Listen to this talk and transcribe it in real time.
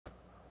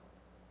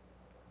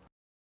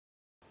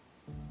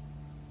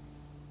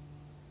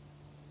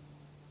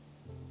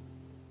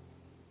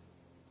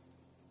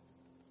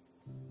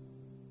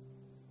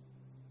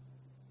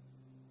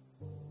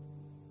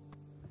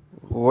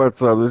What's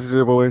up? This is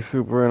your boy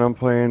Super and I'm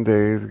playing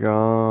Days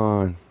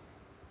Gone.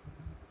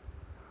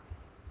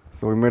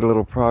 So we made a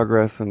little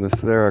progress in the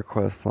Sarah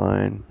quest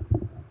line.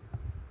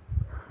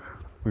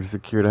 We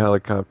secured a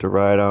helicopter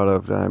ride out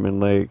of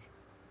Diamond Lake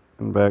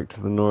and back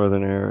to the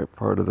northern area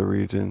part of the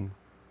region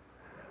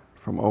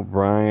from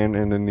O'Brien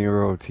and the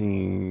Nero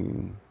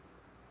team,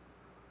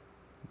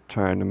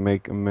 trying to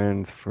make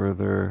amends for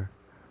their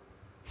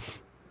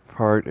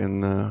part in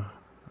the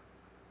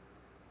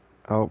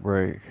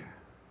outbreak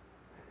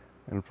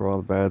and for all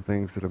the bad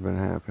things that have been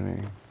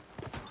happening.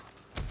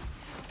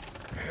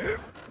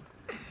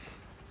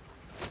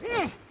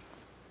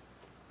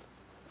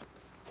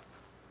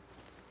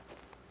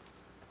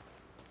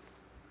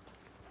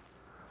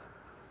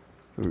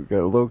 So we've got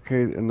to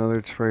locate another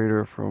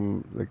trader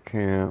from the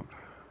camp,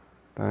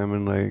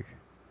 Diamond Lake.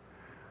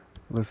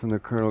 Listen to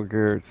Colonel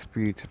Garrett's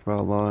speech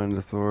about law and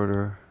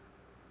disorder.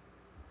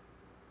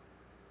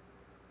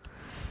 I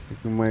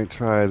think we might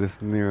try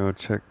this Nero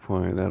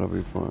checkpoint, that'll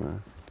be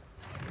fun.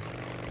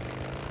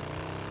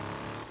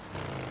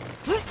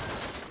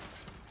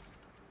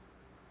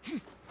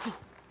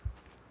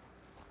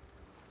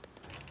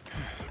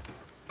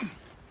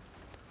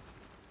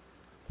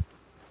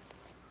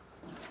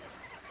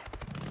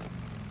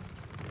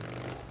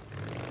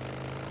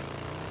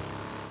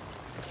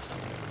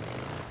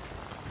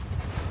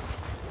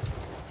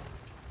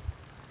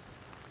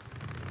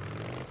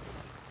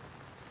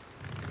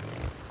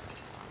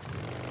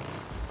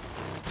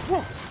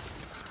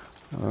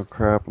 Oh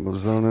crap, I'm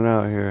zoning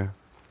out here.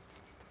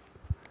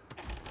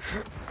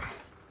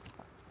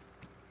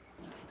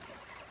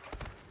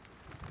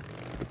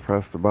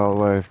 Depressed about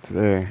life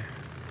today.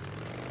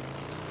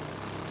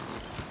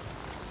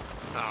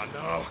 Oh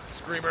no,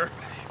 Screamer.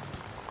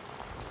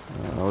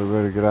 We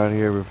better get out of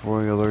here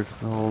before he alerts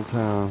the whole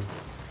town.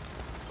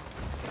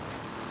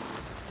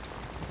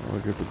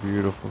 Look at the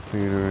beautiful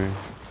scenery.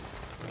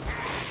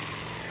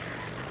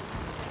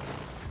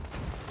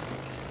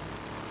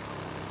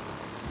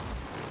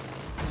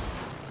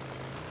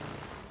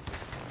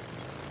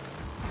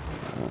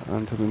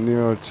 Onto the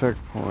Nero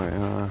checkpoint,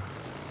 huh?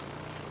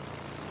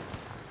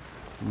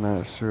 I'm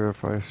not sure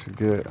if I should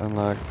get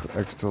unlock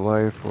extra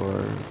life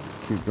or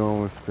keep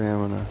going with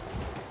stamina.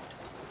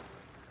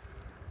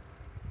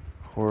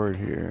 Horde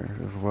here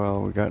as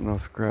well. We got no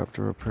scrap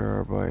to repair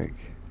our bike.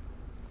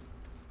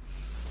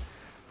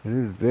 It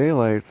is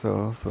daylight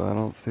though, so I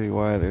don't see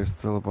why there's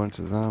still a bunch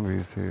of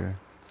zombies here.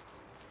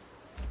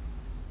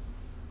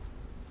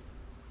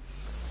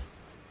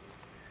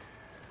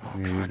 Oh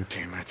god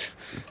damn it.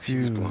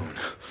 Fuse blown.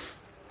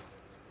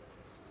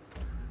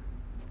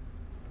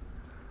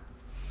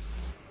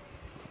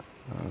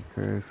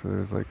 Okay, so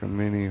there's like a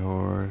mini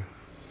horde.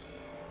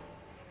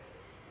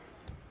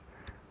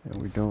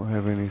 And we don't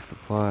have any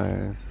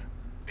supplies.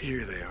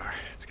 Here they are.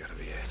 It's gotta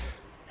be it.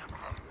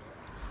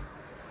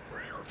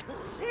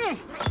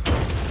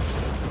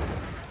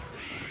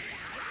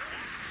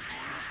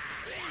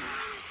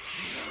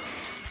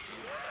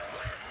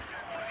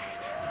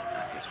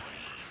 Not this way.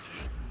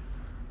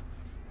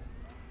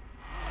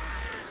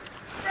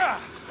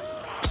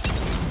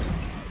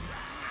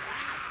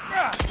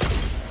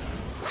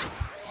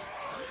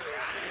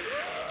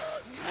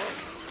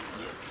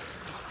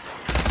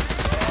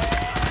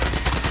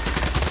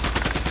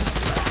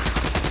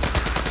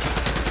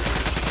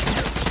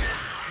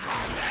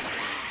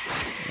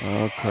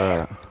 Oh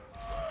crap.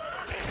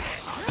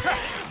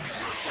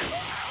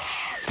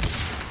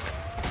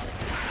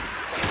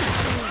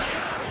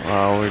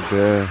 Wow, we're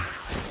dead.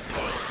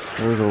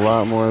 There's a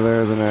lot more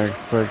there than I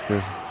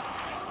expected.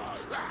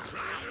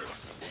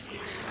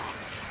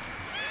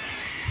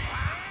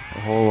 A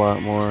whole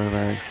lot more than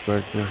I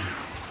expected.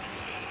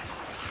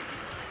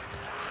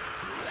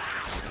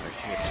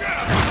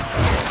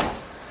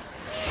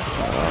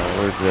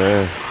 We're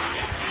dead.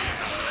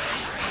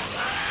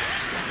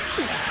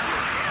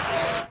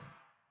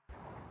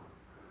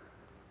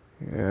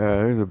 Yeah,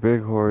 there's a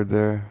big horde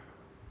there.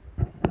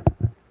 I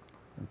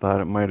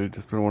thought it might have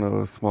just been one of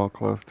those small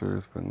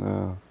clusters, but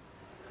no.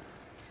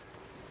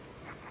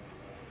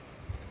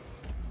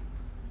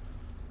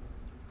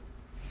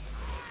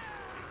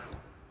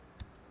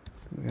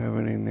 Do we have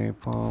any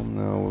napalm?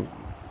 No,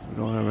 we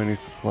don't have any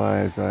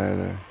supplies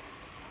either.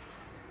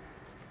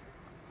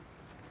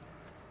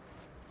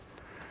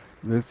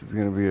 This is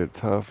gonna be a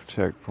tough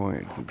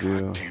checkpoint to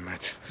do. God damn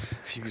it.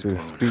 Fuse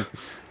blown.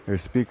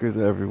 There's speakers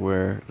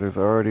everywhere. There's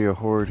already a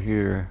horde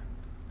here.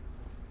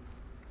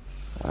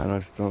 I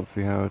just don't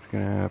see how it's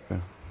gonna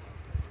happen.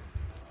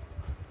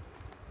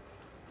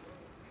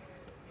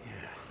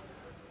 Yeah.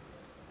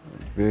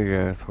 Big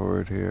ass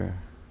horde here.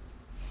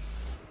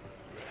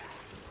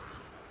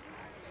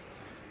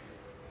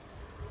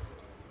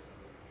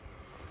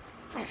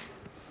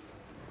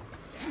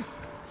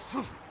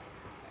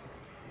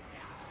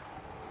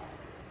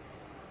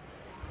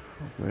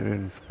 They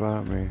didn't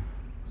spot me.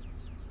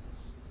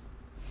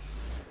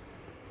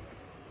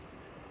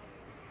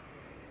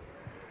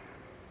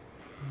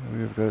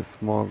 Maybe if that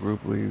small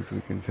group leaves, we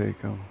can take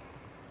them.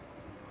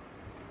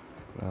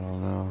 I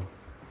don't know.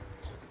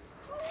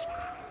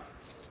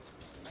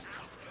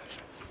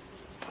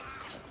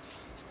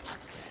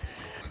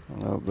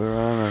 Oh, they're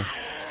on us.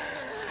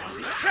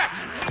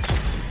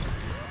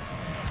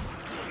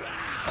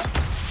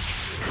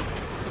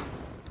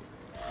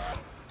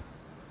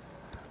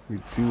 We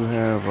do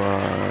have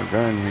a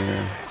gun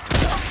here.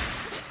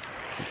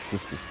 It's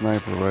just a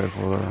sniper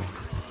rifle though.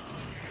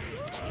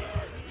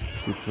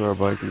 Let's get to our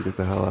bike and get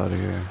the hell out of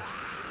here.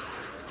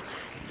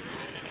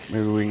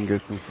 Maybe we can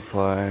get some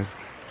supplies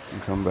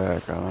and come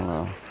back, I don't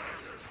know.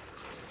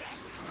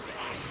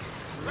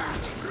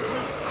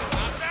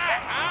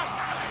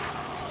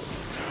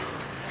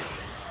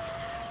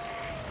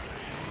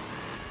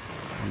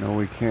 I know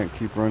we can't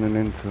keep running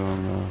into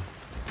them though.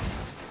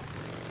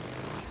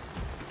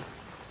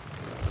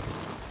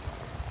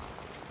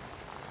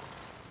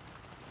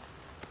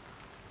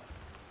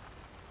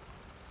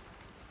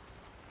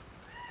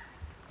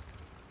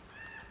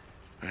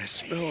 I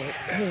smell it.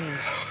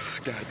 It's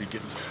gotta be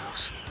getting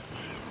close.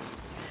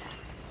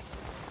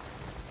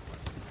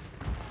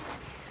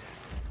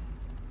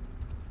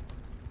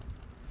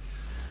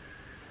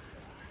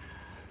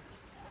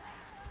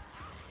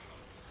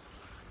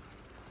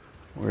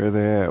 Where are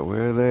they at?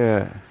 Where are they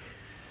at?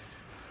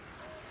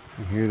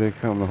 And here they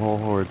come, the whole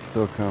horde's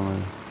still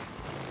coming.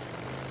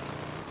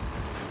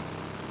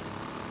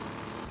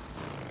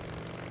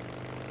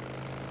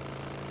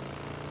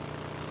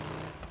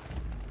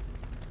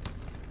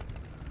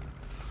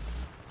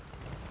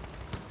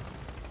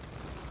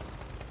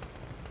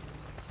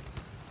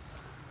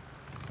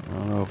 I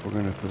don't know if we're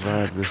gonna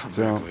survive this Come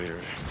jump. back later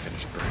to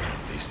finish burning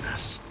up these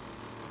nests.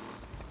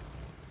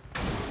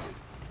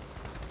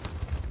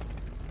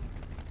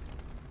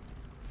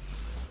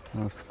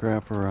 No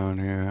scrap around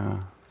here, huh?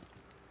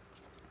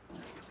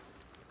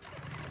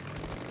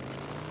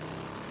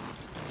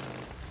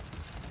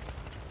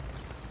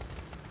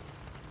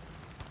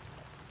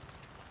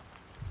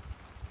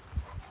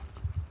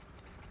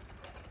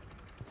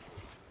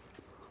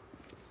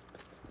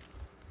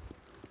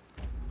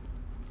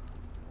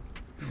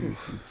 Here's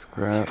some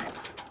scrap.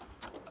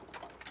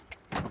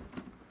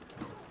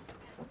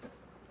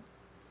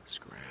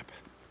 Scrap.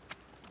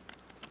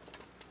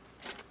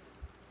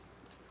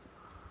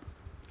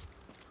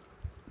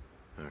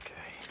 Okay.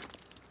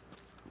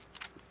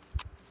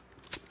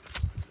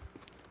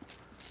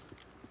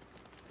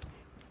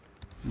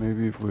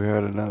 Maybe if we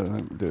had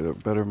a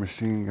better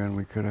machine gun,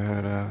 we could have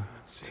had a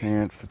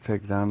chance to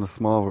take down the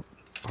small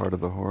part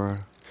of the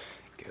horde.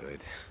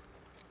 Good.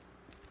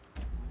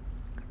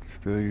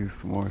 Still use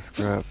some more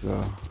scrap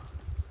though.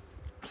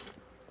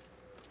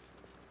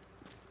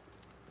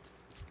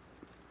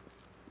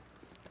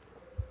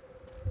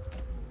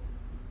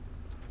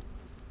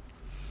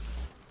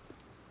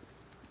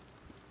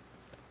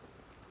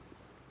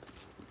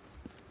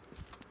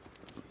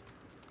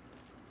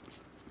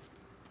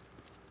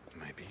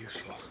 Might be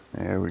useful.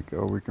 There we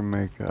go. We can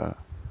make a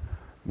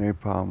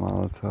napalm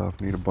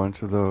molotov. Need a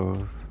bunch of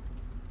those.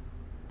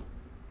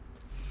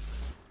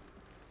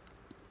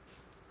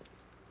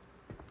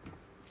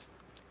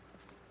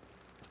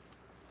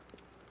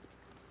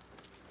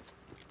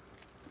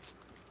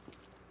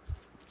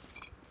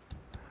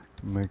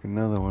 Make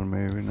another one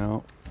maybe.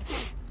 No.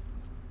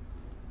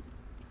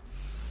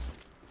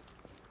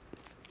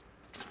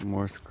 Some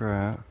more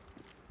scrap.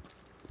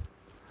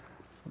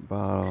 A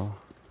bottle.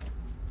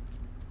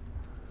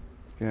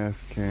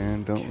 Gas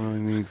can. Don't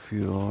really need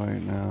fuel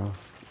right now.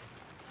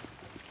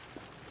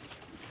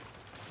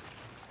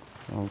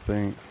 I don't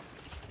think.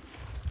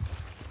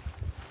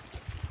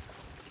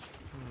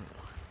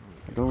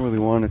 I don't really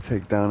want to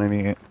take down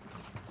any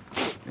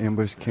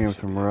ambush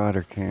camps or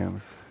marauder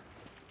camps.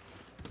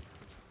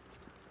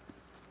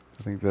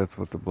 I think that's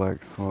what the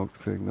black smoke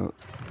signal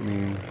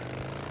means.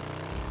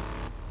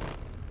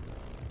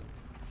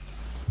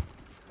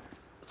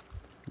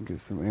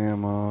 Get some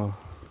ammo.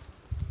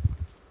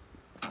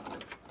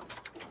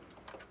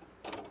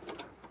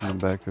 In the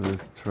back of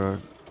this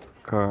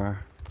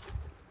car.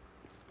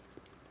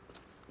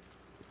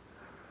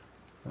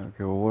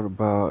 Okay, well what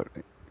about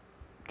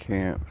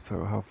camp?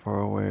 So how far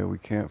away? We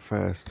can't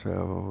fast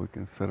travel. We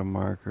can set a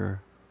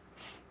marker.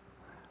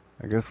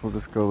 I guess we'll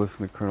just go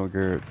listen to Colonel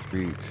Garrett's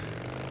speech.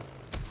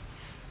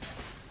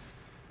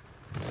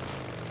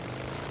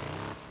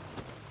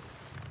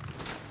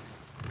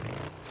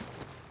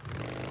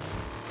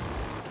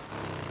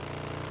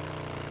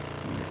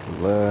 Make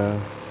a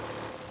left.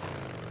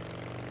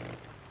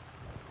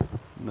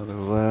 Another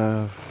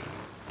left.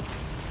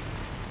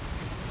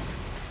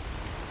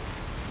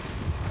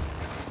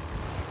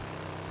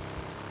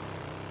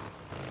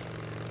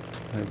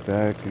 Head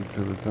back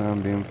into the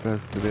zombie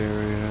infested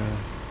area.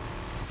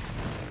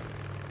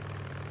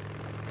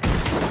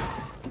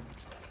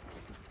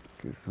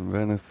 Get some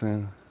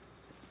venison.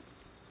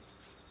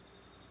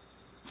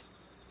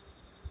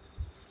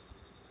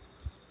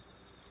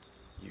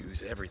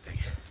 Use everything.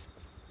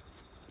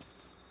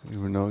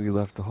 Even though you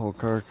left the whole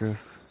carcass.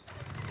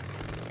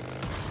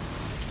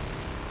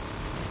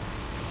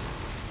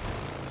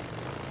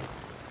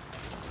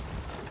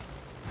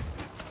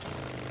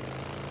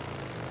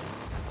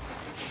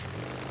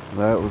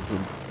 That was a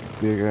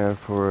big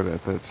ass horde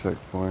at that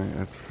checkpoint,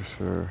 that's for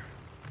sure.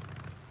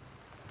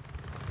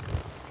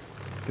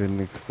 Didn't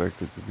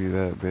expect it to be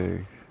that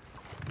big.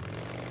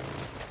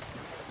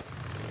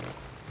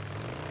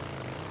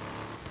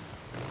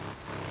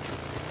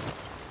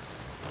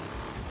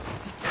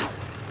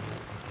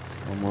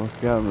 Almost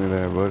got me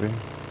there, buddy.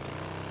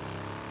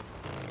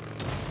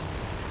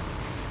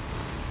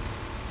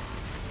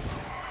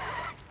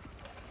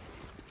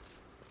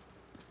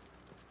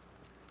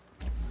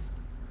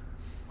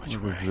 Which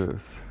What way? is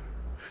this?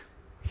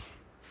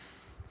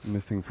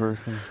 Missing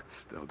person?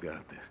 Still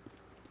got this.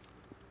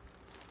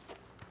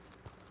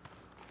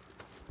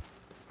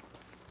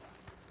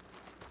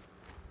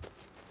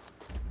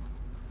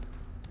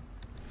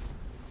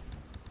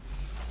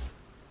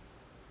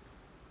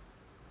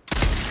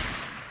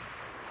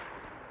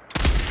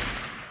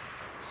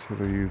 Should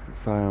have used the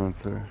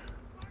silencer.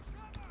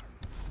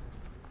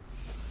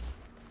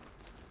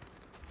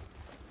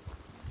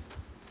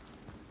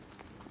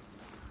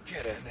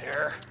 Get in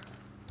there.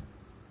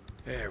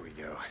 There we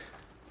go.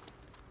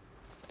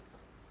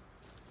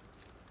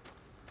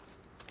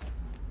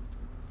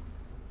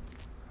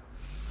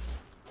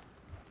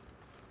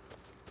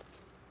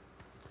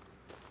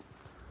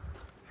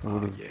 So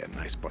what is Yeah,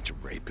 nice bunch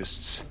of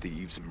rapists,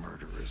 thieves, and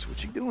murderers.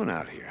 What you doing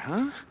out here,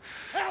 huh?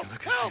 Help! You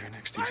looking Help! for your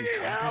next I easy need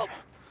target? help!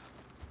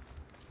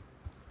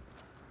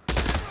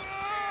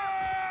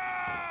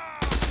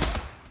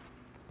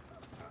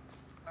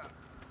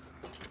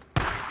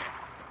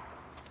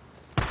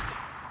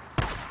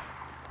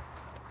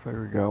 looks like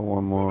we got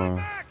one Moving more.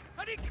 back!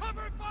 I need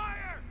cover and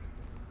fire!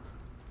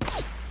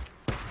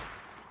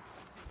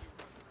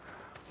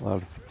 A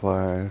lot of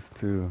supplies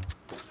too.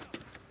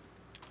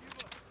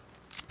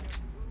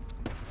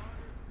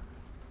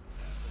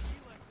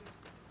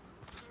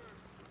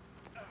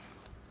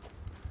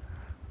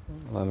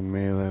 A lot of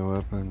melee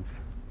weapons.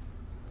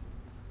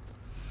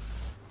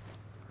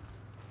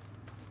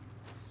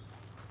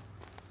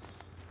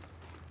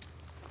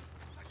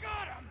 I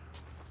got him!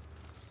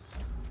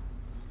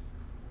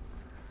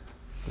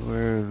 So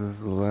where is this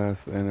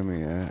last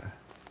enemy at?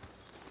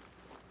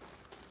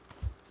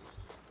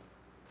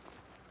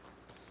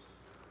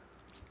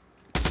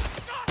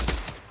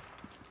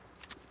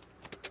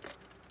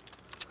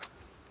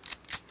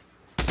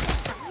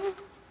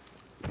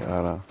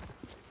 Got him.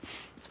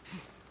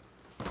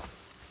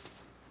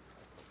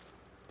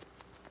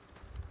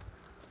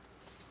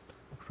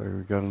 Looks like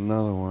we got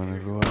another one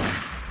as well.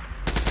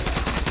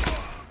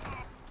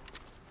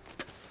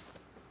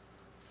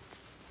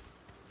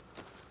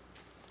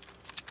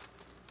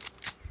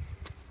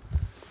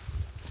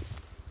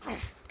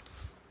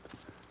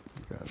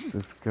 Got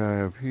this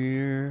guy up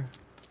here.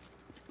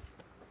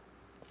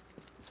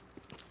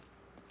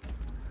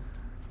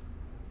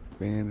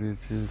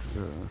 Bandages,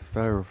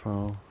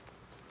 styrofoam.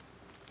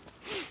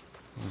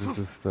 What is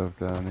this stuff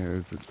down here?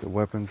 Is it the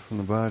weapons from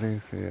the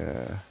bodies?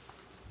 Yeah.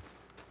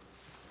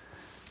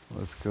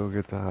 Let's go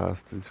get the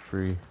hostage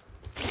free.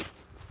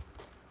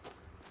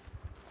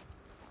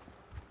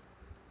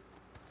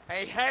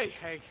 Hey,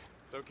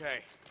 it's okay.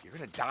 You're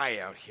gonna die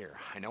out here.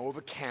 I know of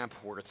a camp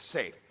where it's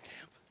safe.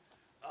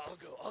 I'll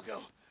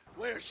go.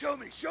 Where? Show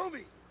me!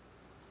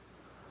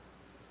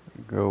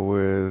 Go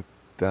with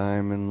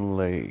Diamond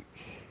Lake.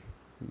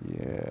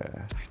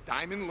 Yeah.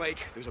 Diamond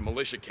Lake, there's a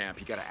militia camp.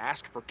 You gotta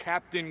ask for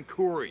Captain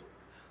Curry.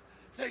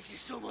 Thank you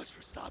so much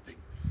for stopping.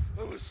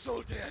 I was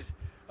so dead.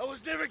 I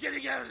was never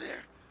getting out of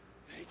there.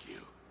 Thank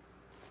you.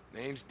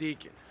 Name's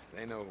Deacon.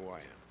 They know who I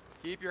am.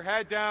 Keep your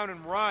head down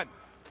and run.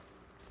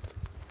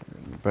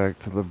 And back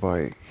to the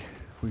bike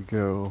we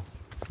go.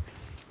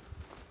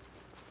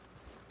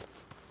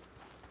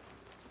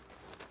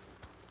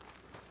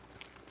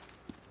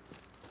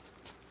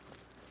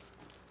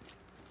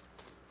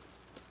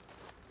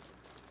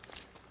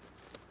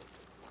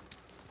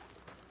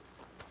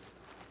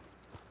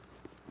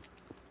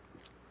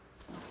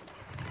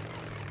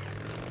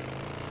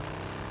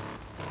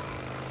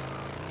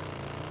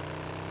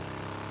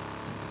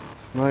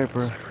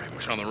 Sniper. Sniper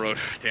ambush on the road,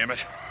 damn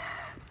it.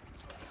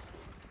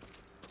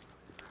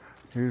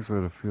 Here's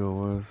where the fuel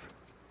was.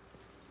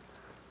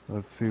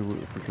 Let's see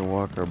if we can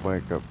walk our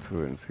bike up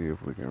to it and see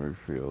if we can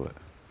refuel it.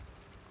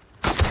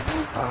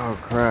 Oh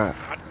crap.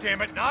 God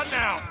damn it, not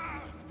now!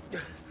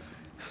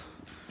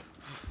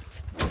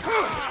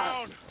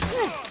 Down!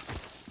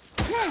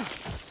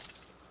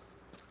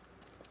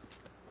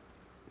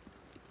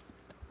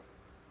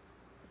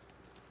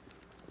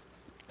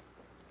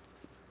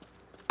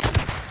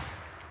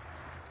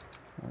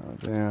 Oh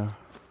damn.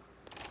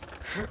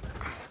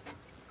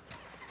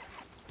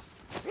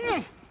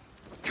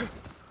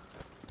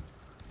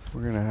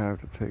 We're gonna have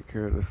to take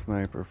care of the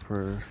sniper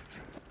first.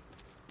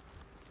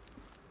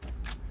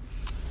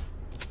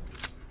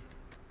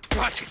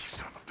 Gotcha, you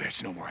son of a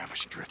bitch. No more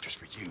ambush and drifters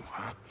for you,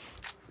 huh?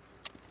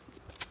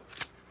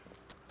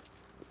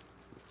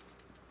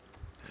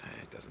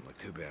 It doesn't look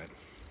too bad.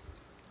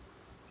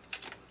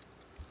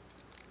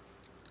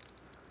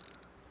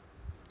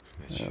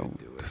 That Yeah, should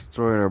do it.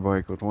 destroyed our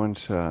bike with one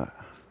shot.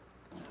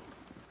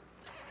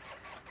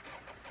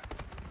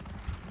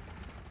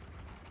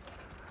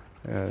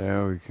 Yeah,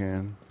 there we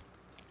can.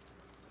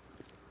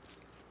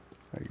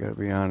 I gotta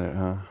be on it,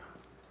 huh?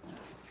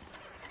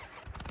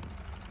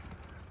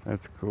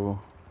 That's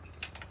cool.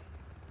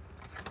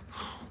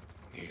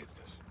 Needed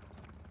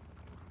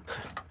this.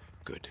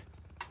 Good.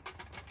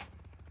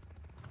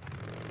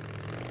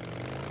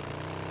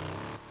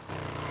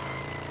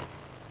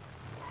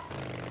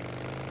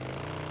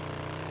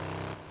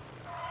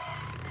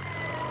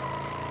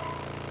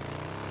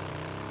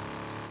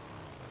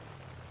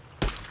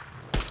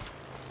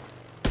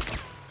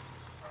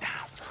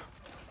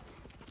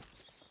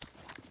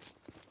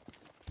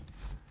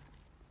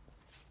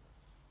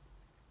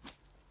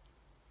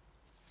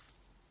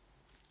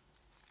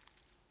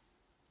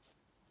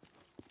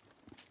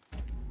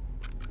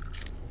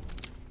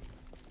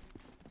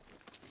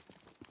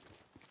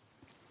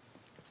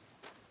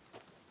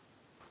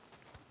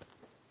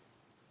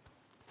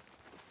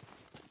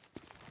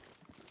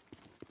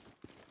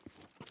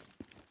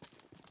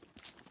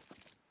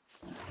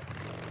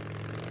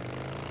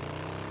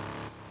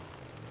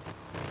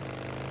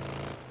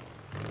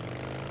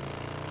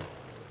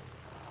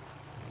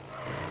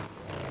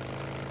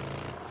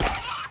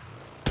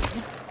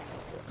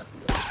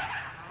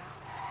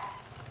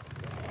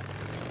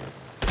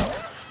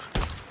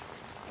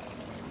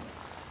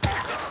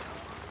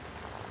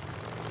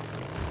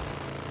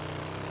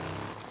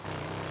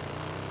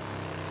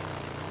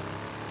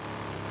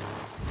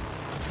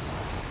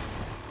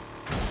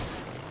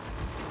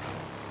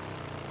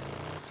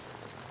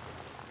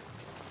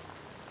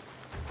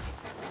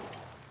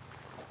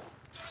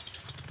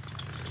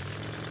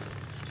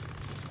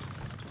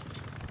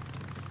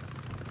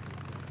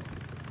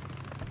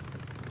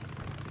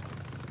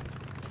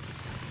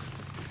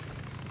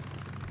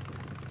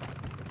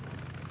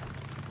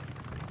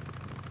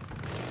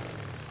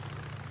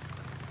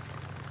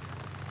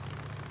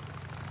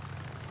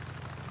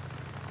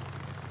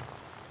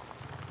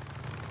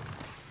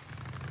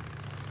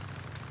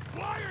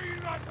 Why are you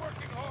not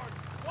working hard?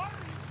 Why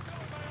are you still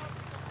in my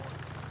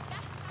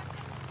office?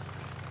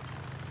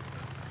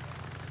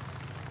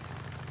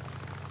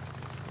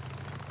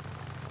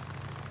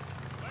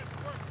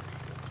 Let's work.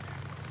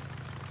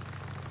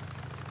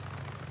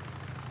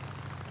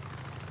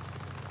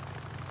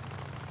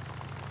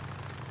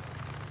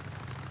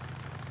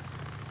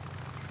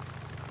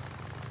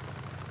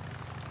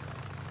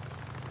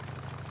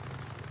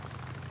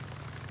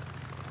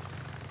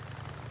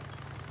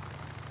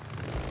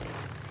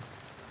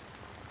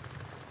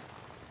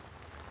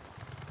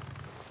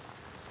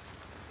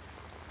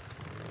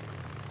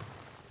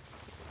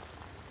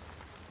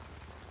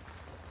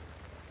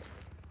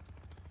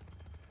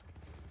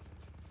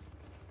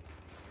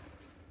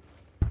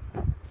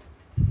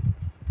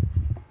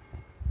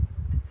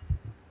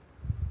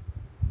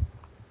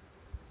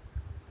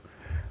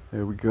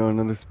 There we go,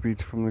 another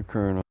speech from the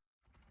Colonel.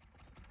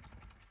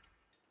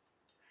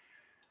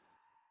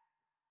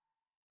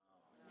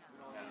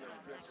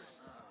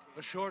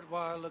 A short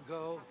while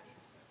ago,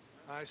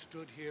 I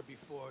stood here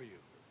before you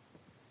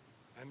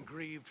and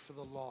grieved for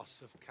the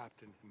loss of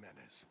Captain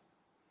Jimenez,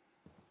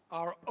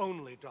 our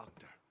only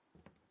doctor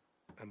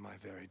and my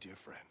very dear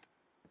friend.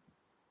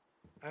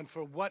 And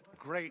for what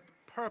great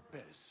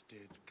purpose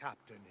did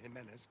Captain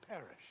Jimenez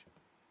perish?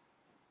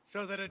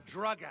 So that a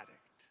drug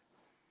addict,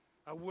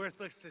 a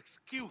worthless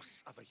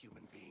excuse of a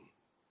human being,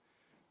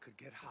 could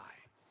get high.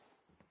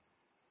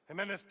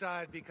 Jimenez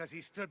died because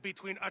he stood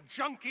between a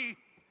junkie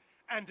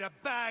and a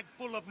bag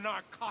full of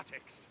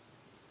narcotics.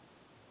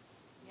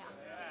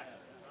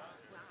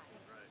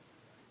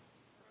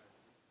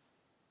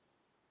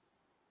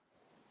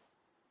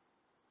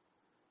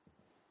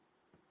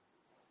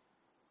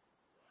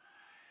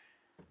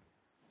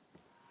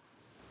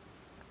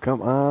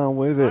 Come on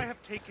with I it.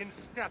 have taken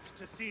steps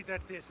to see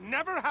that this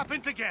never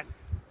happens again.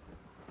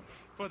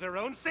 For their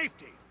own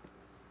safety,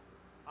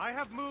 I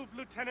have moved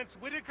Lieutenants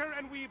Whitaker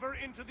and Weaver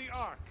into the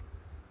Ark,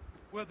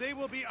 where they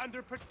will be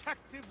under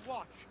protective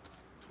watch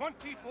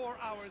 24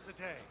 hours a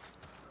day.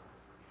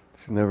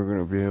 She's never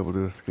gonna be able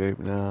to escape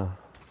now.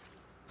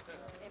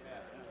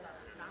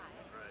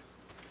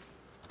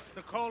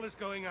 The call is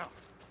going out.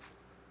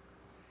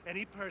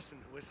 Any person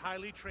who has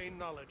highly trained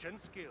knowledge and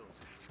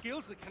skills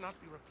that cannot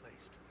be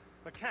replaced,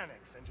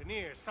 mechanics,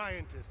 engineers,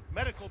 scientists,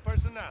 medical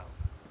personnel,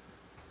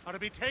 are to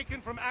be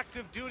taken from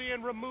active duty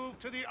and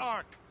removed to the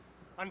Ark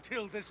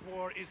until this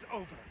war is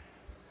over.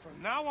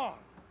 From now on,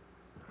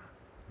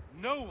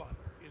 no one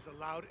is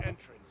allowed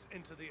entrance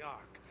into the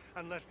Ark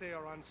unless they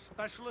are on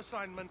special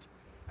assignment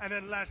and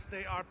unless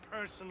they are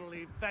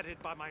personally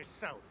vetted by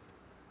myself.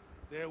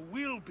 There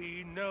will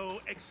be no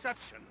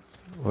exceptions.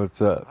 What's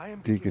up? I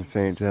am Deacon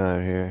beginning to St.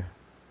 John here.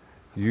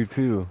 You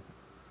too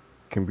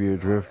can be a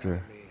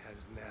drifter. enemy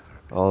has never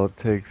been All it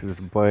takes is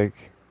a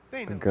bike,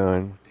 They a know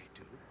gun, what they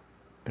do.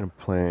 and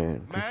a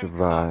plan to Mankind,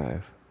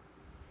 survive.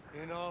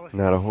 in all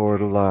Not a his horde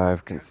state of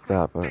alive can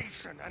stop us.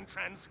 degradation and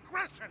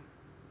transgression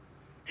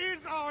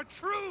is our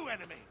true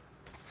enemy.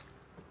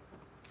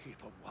 Keep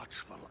a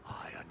watchful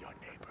eye on your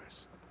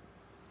neighbors.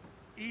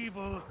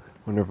 Evil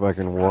Wonder if I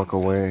can walk surrounds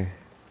us. away.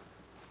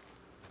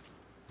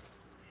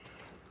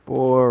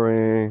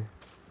 Boring.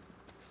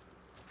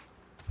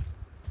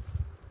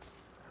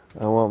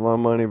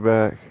 money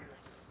back.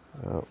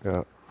 Oh,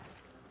 yeah.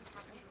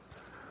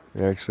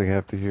 We actually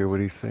have to hear what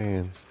he's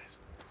saying.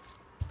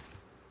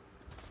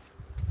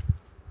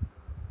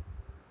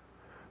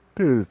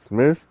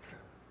 Dismissed.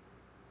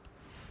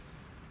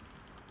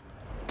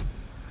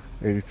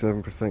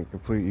 87%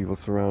 complete. Evil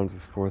Surrounds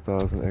is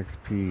 4,000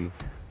 XP.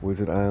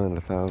 Wizard Island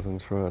 1,000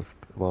 trust.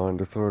 Law and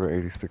Disorder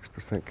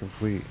 86%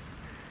 complete.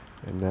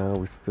 And now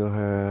we still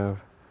have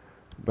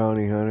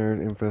Bounty Hunter,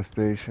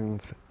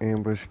 Infestations,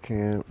 Ambush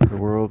Camp, The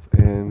World's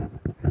End,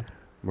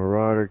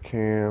 Marauder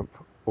Camp,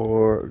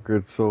 or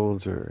Good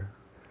Soldier.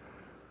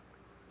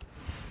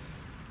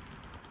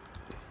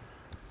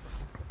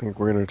 I think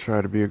we're going to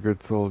try to be a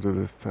good soldier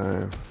this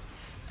time.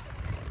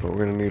 But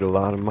we're going to need a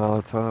lot of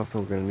Molotovs, so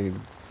we're going to need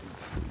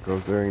to go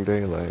during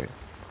daylight.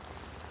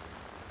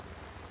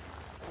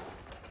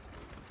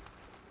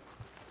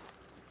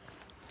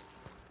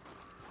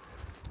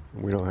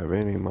 We don't have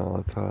any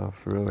Molotovs,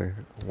 really.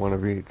 One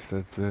of each,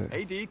 that's it.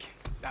 Hey, Deke.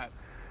 We're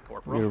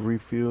Corporal. going to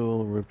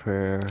refuel and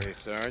repair. Hey,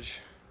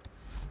 Sarge.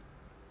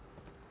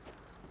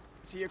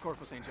 See you,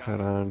 Corporal St. John. Head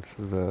on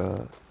to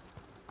the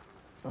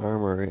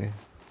armory.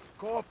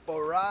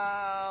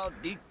 Corporal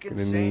Deacon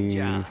Gonna St. need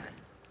John.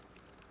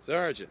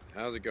 Sergeant,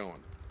 how's it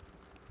going?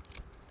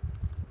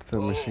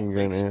 Submachine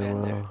gun big spender.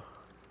 ammo.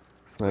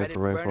 Credit Sniper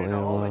rifle burning a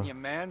hole in ammo. your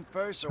man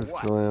purse or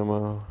what? Pistol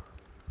ammo.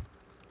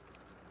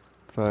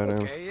 Sidearm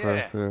Okay, yeah.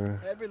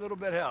 suppressor. Every little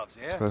bit helps,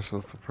 yeah?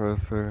 Special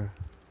suppressor.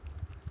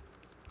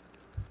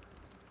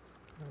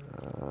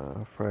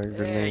 Frag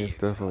There grenades, you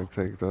go. definitely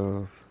take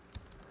those.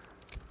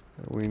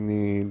 We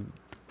need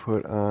to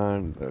put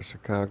on the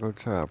Chicago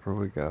chopper,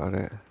 we got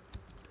it.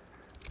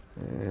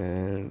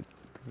 And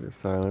the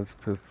silenced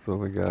pistol,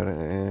 we got it.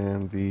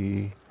 And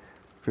the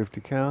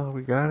 50 cal,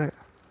 we got it.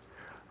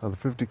 Oh, the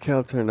 50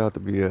 cal turned out to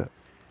be a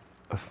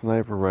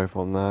sniper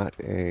rifle, not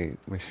a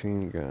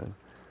machine gun.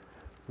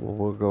 Well,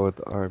 we'll go with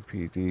the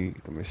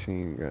RPD, the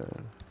machine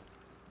gun.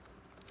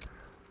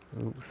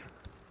 Oops.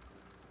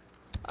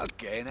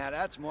 Okay, now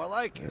that's more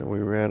like it. And we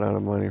ran out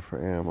of money for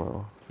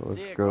ammo. So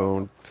let's See ya, go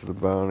Corporal. to the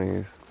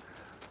bounties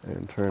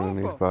and turn in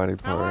these body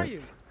how are parts.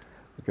 you?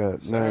 We got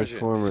 9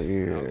 Sergeant, swarmer how's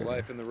ears,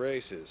 life in the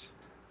races?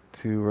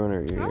 2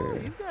 runner Oh,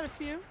 ears. you've got a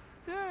few.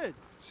 Good.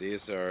 See you,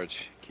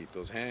 Sarge. Keep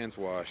those hands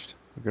washed.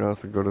 We could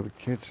also go to the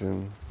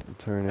kitchen and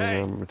turn in our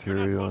You're not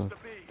materials.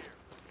 supposed to be here.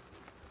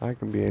 I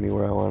can be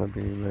anywhere I want to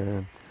be,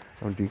 man.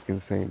 I'm Deacon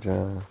St.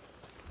 John.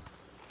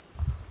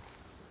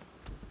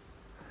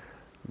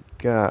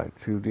 Got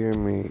 2 deer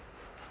meat,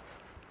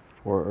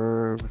 4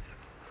 herbs,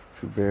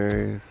 2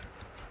 berries.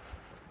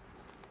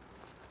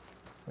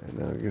 And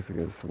now I guess I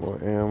get some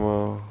more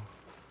ammo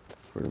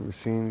for the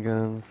machine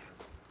guns.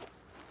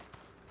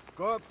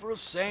 Corporal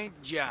St.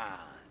 John.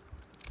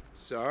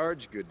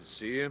 Sarge, good to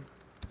see you.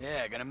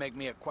 Yeah, gonna make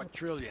me a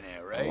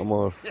quadrillionaire, right?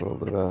 Almost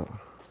filled it up.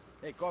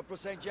 Hey, Corporal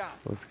St. John.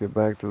 Let's get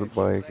back to the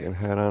bike and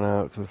head on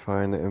out to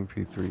find the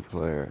MP3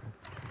 player.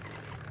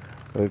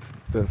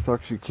 That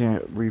sucks you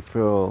can't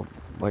refill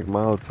like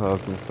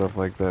Molotovs and stuff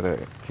like that at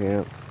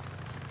camps.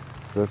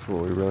 That's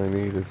what we really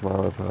need is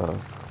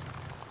Molotovs.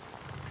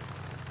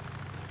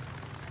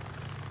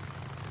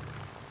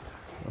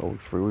 Oh,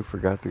 we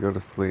forgot to go to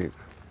sleep.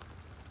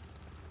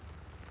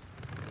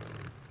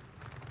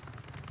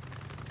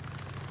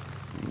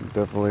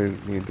 Definitely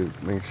need to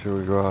make sure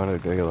we go out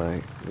at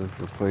daylight. This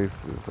place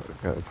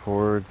has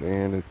hordes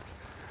and it's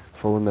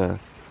full of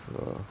nests.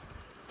 So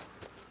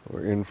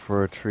we're in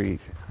for a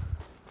treat.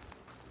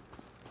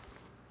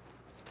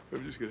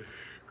 I'm just gonna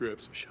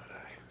grab some shut-eye.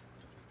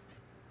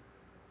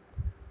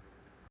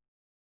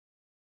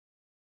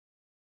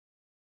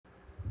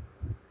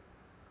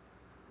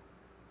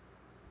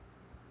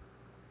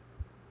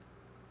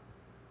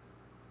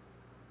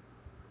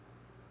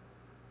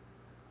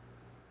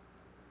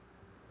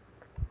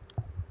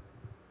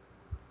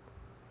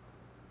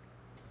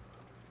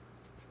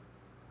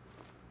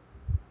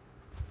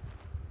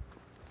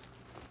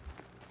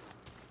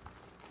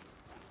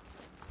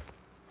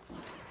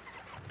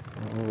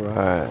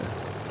 Alright.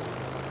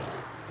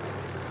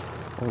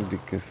 I'm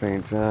Deacon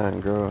St.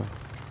 John, girl.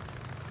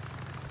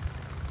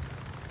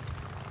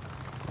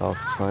 I'll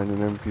find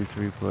an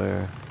MP3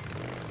 player.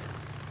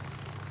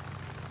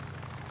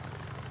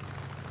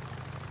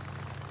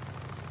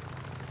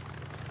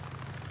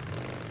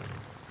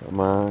 Come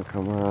on,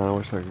 come on. I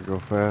wish I could go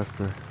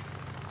faster.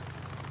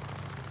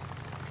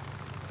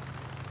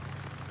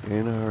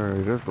 In a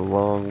hurry. There's a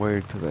long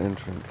way to the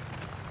entrance.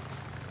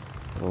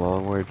 A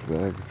long way to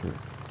the exit.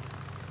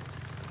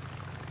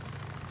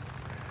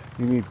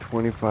 You need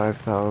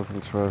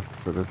 25,000 trust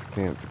for this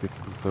camp to get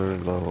to the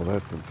 3rd level.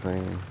 That's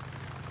insane.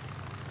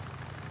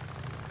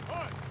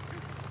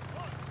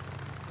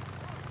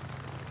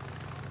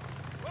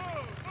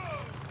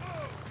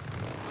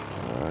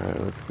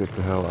 Alright, let's get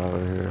the hell out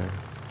of here.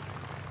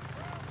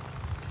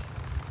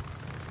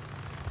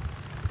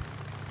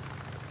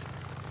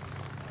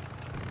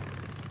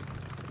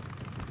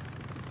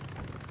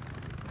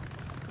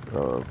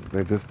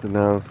 They just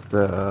announced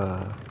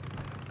the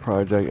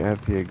Project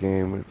Athia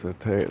game. It's a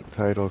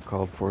title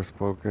called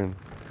Forspoken.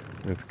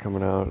 It's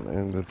coming out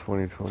end of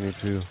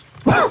 2022.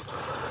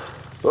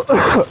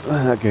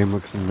 That game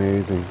looks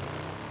amazing.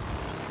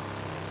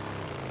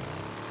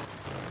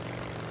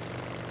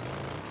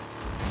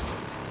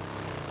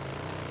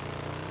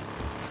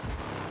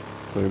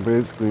 So we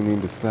basically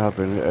need to stop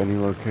at any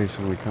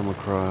location we come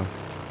across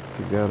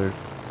to gather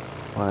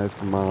supplies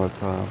for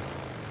Molotovs.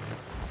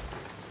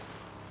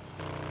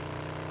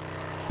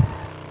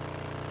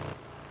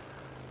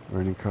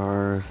 Or any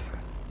cars.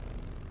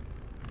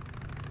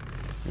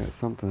 Got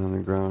something on the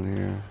ground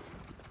here.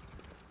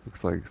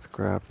 Looks like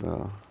scrap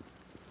though.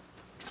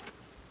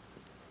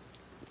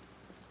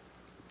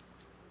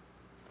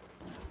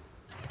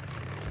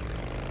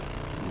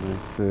 And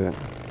that's it.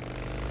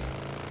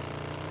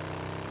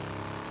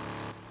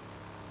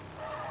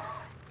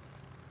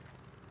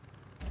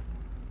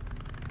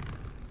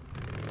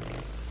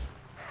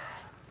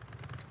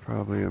 It's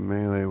probably a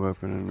melee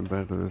weapon in the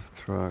bed of this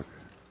truck.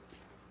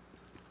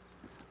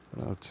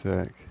 But I'll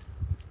check.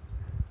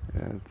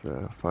 Yeah, it's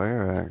a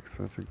fire axe.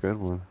 That's a good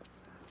one.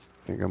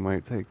 I think I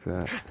might take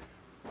that.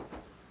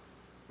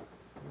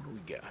 What do we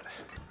got?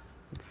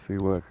 Let's see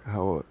what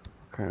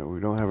kind of. We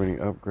don't have any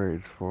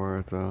upgrades for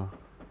it though,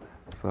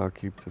 so I'll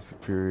keep the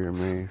superior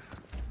mace.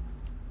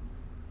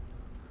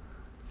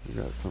 We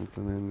got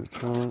something in the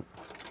trunk.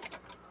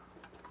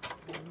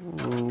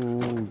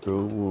 Oh, go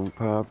and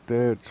pop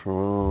that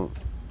trunk.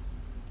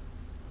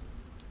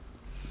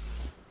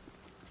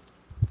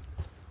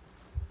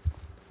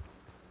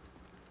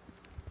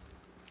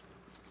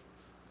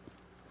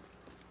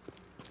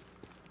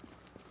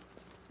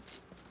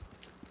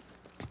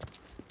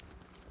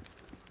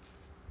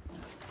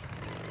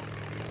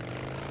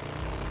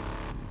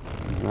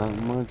 Not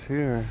much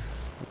here.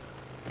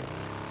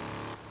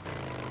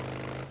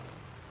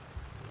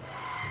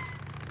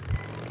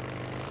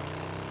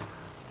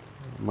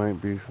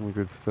 Might be some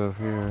good stuff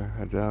here.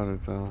 I doubt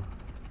it though,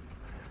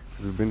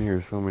 because we've been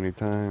here so many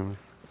times.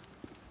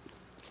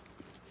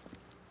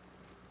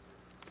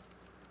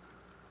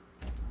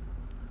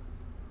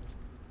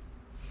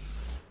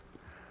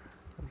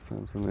 Got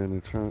something in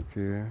the trunk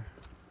here.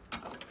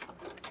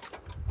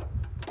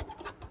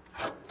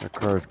 That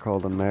car is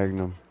called a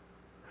Magnum.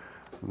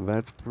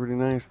 That's pretty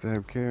nice to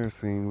have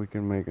kerosene. We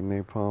can make a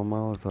napalm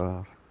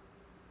Molotov.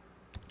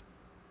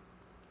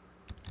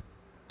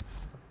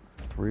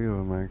 3 of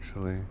them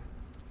actually.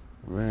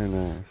 Very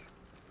nice.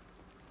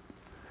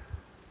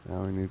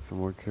 Now we need some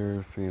more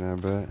kerosene, I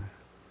bet.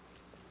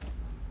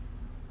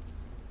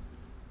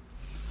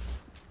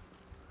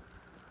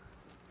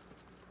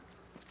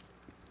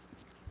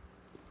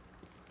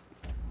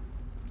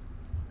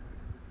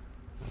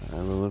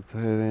 Alright, well, let's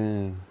head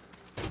in.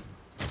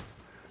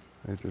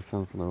 Wait, there's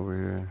something over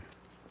here.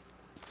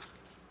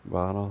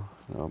 Bottle?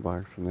 No,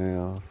 box of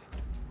nails.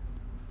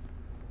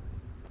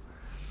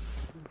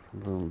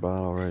 Something in the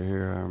bottle right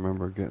here. I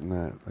remember getting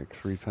that like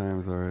 3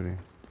 times already.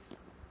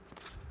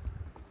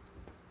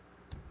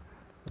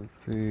 Let's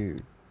see.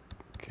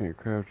 Can't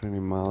craft any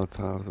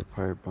Molotovs or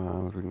pipe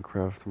bombs. We can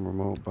craft some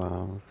remote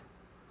bombs.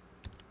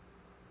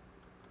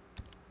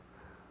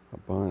 A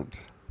bunch.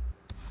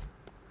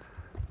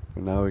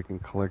 But now we can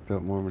collect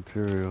up more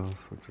materials,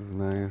 which is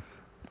nice.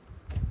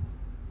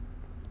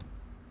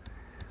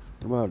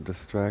 What about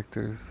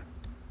distractors?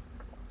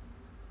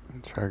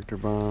 A tractor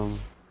bomb.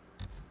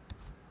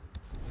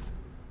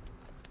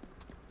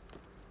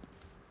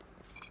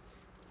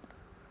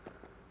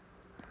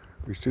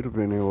 We should have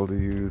been able to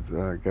use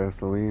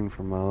gasoline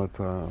for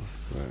Molotovs,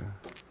 but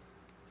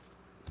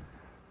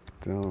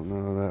don't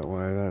know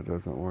why that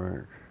doesn't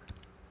work.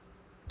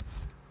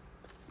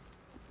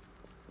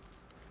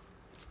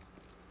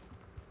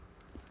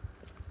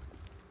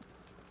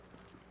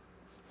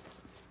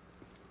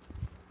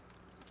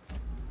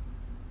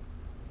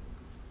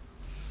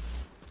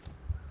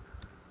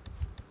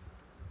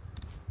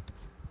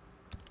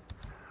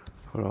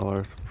 Put all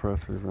our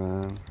suppressors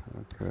on.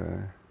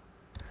 Okay.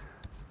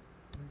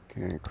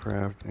 Can't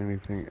craft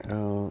anything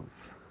else.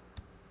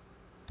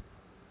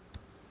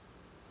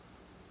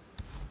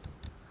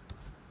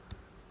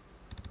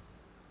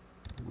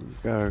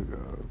 We've got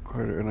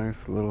quite a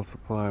nice little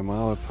supply of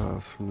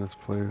Molotovs from this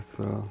place,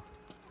 though.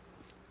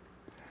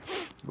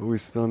 But we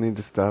still need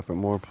to stop at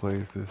more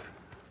places.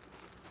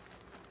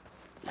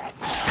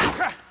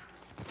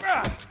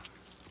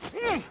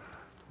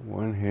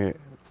 One hit.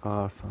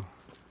 Awesome.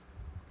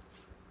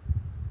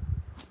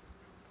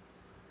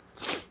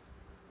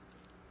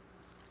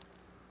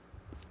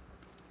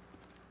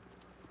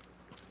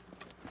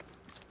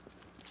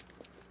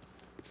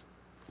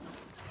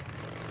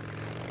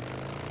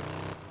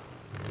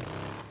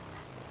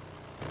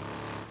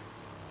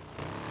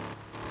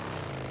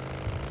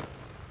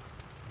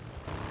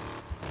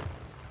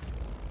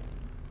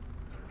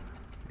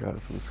 Got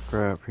some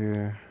scrap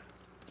here.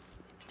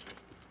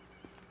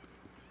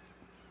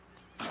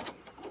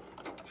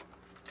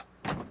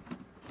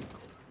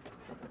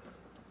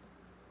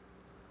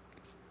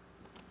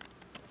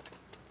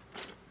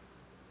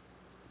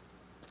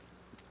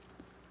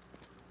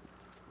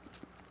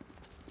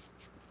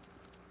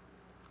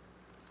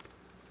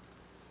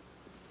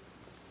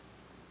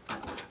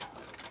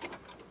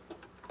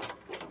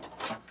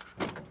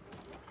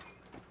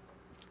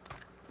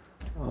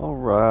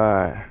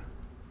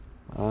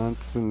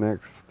 the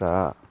next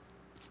stop?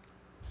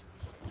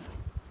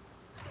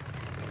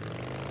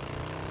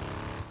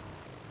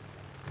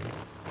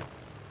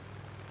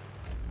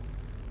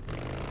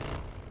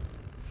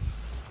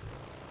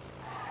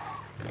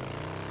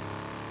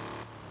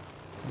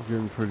 We're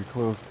getting pretty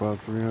close, about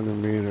 300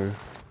 meters.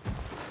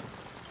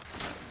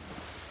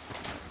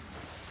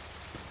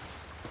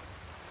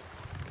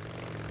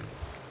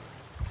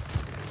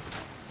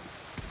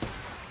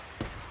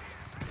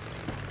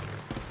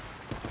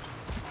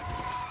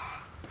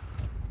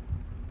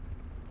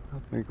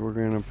 I think we're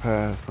gonna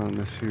pass on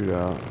the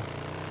shootout.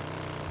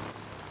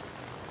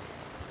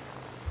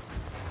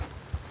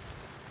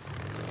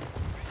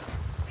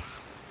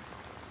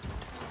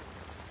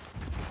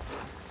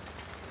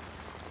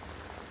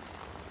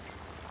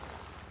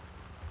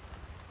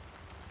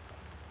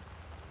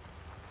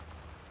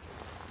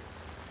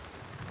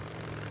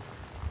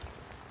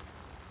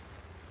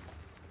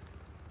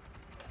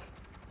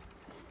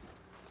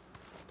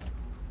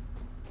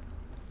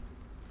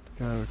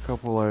 Got a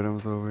couple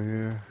items over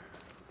here.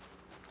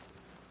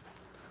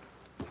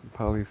 Some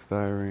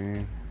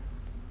polystyrene.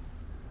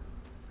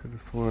 Could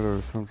have sworn there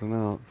was something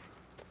else.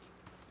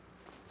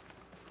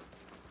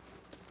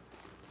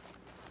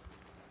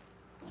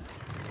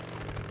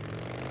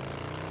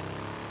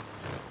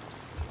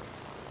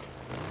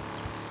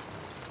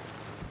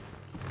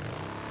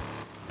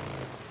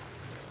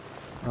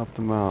 Up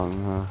the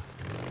mountain, huh?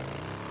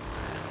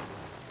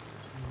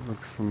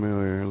 Looks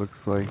familiar.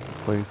 Looks like a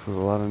place with a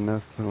lot of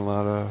nests and a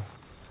lot of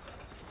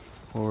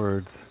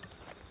hordes.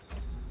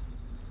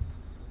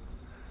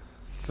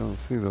 Don't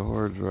see the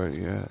hordes right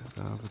yet,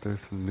 but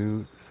there's some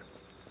newts.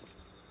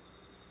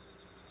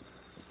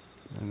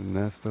 And a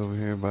nest over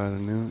here by the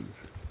newts.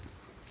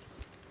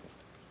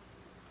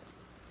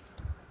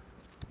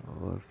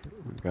 Well,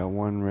 we got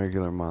one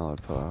regular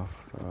Molotov,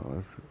 so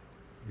let's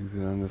use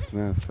it on this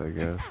nest, I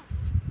guess.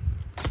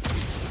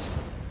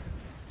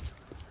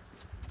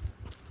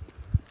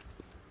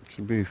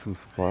 Should be some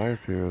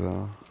supplies here,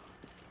 though.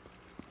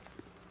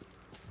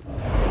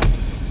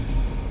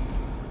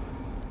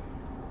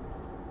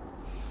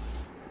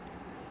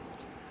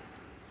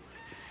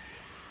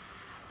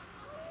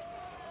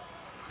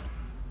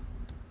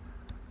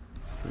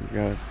 So we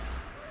got,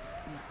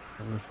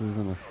 this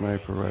isn't a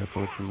sniper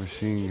rifle, it's a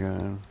machine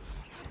gun.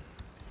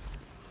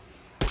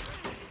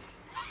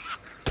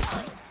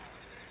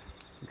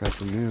 Got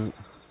the newt.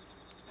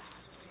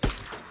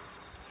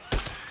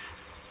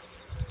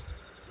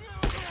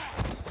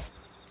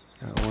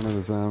 Got one of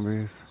the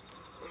zombies.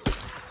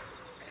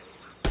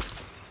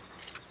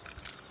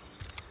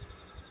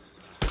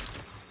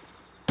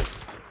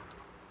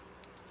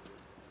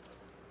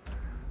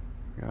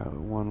 Got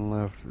one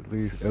left,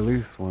 at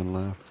least one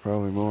left,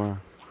 probably more.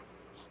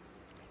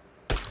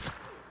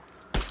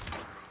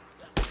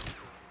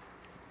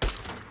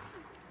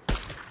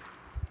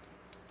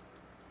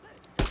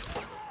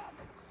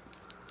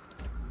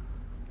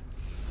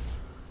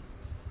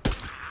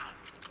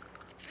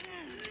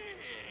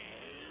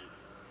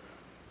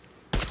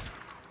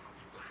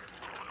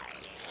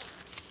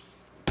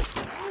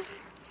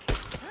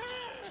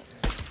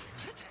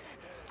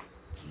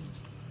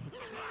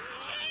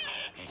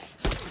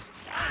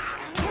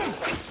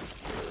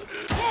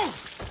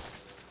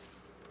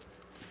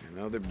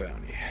 Another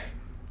bounty.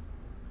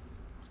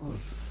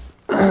 Let's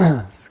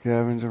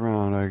scavenge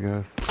around, I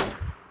guess.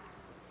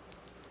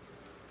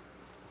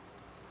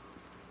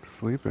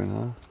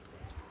 Sleeping,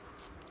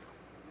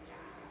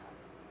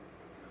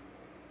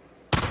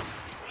 huh?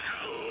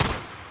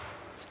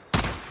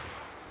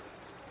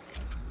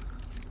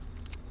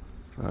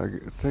 So I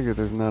take it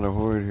there's not a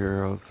horde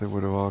here, else they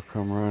would have all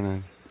come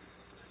running.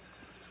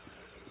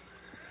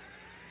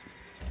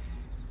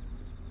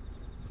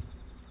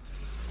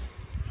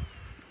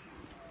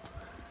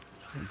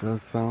 It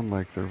does sound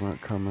like they're not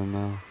coming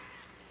though.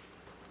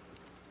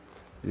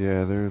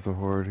 Yeah, there's a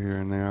horde here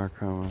and they are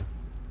coming.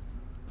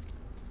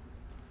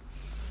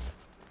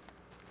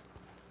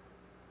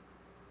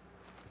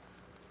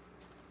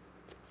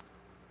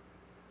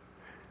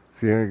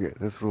 See,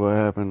 this is what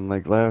happened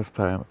like last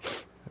time.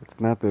 It's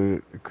not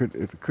that it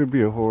could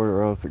be a horde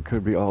or else it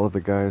could be all of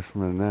the guys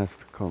from the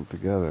nest clumped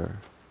together.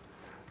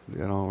 I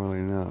don't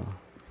really know.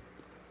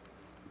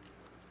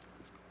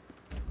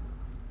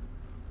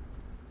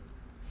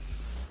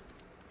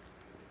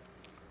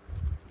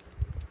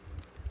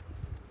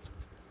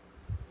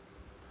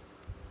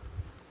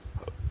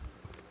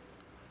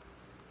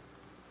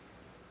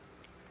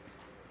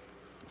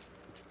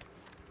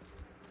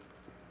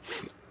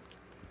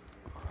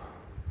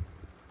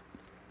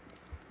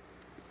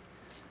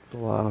 A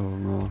lot of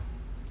them though.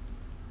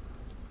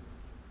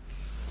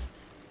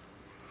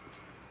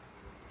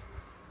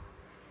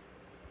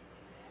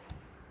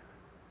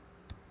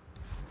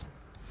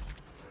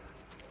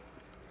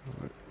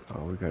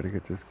 Oh, we gotta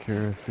get this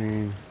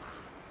kerosene.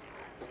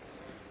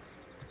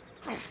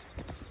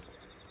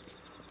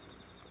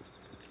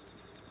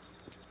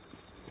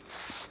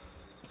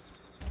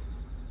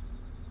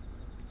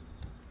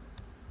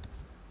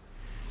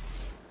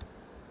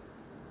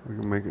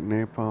 can make it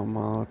napalm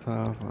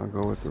Molotov. I'll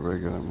go with the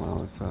regular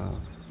Molotov.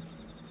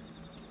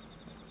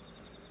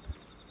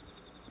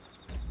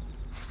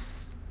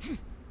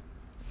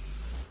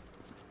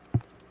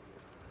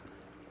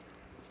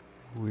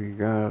 We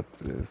got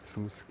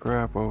some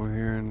scrap over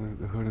here in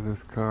the hood of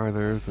this car.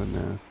 There's a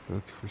nest,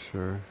 that's for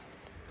sure.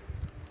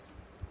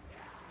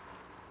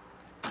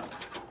 Oh,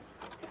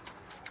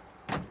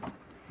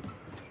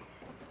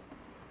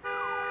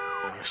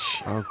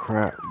 shit. Oh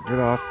crap! Get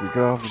off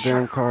the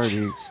damn car,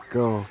 dude.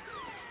 Go.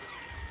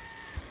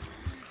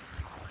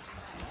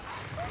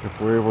 If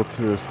we're able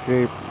to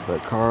escape, that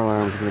car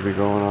alarm's gonna be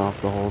going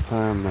off the whole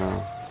time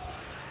now.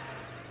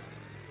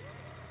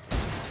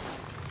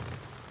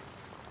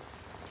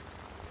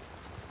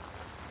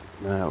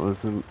 That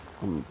was a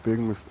big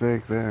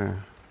mistake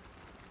there.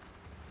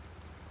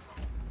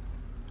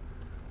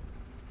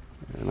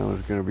 And I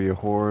was gonna be a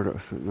horde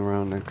sitting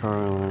around that car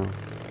alarm.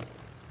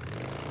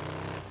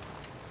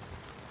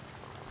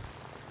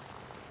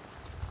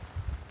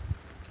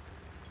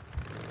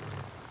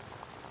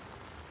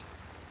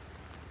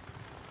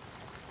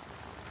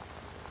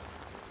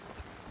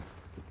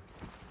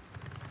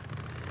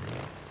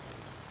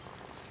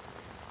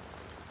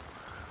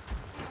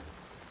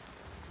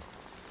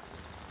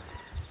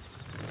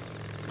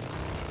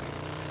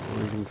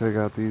 We can take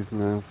out these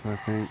nests, I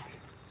think.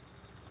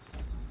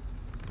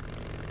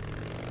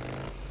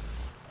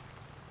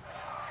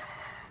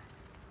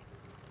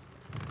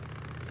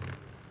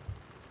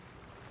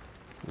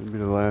 That'll be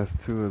the last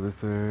two of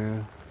this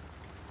area.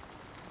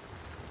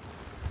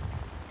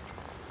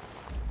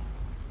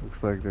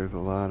 Looks like there's a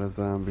lot of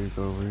zombies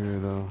over here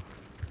though.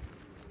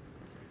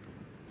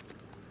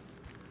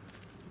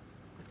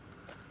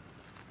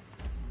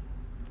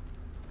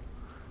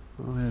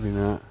 Well, maybe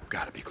not.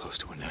 Gotta be close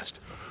to a nest.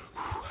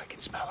 Whew, I can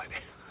smell it.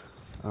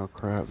 Oh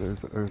crap,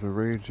 there's a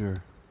rager.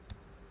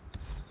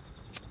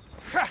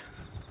 At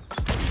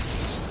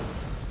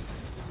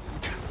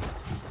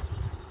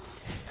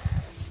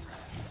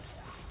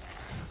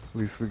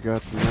least we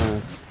got the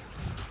nest.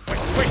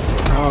 Wait!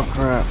 Oh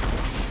crap.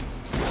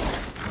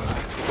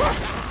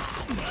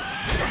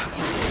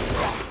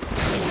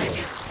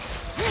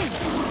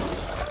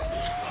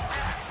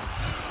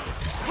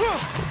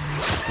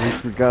 At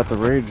least we got the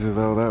rager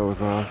though, that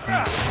was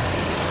awesome.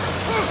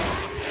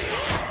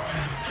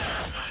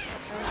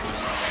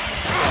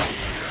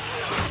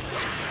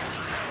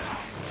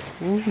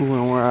 Ooh,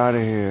 and we're out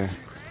of here.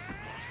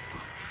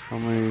 How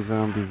many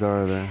zombies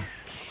are there?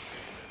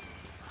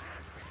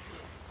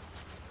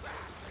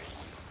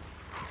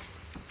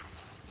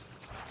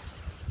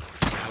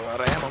 A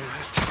lot of ammo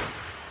left.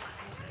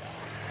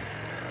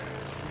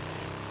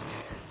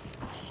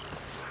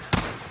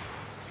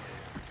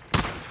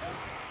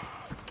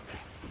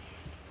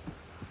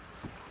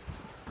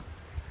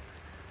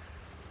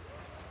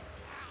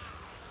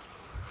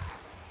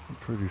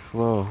 Pretty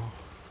slow.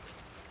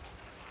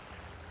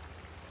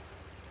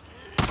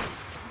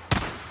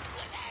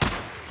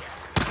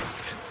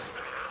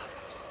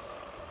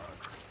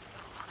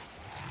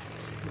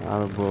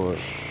 Out of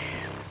bullets.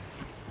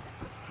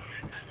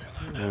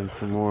 And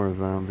some more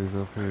zombies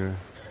up here.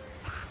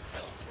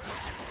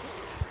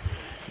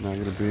 Not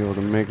gonna be able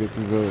to make it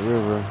through the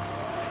river.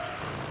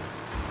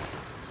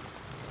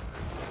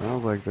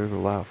 Sounds like there's a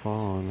lot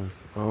following us.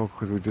 Oh,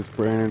 because we just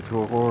ran into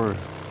a horde.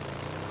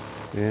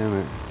 Damn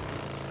it.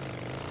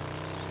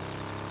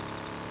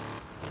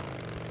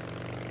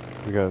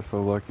 We got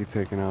so lucky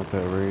taking out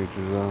that rage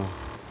as well.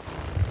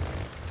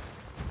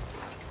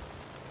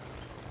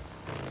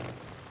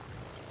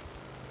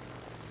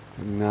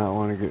 Do not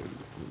want to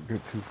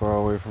get too far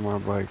away from our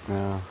bike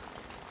now.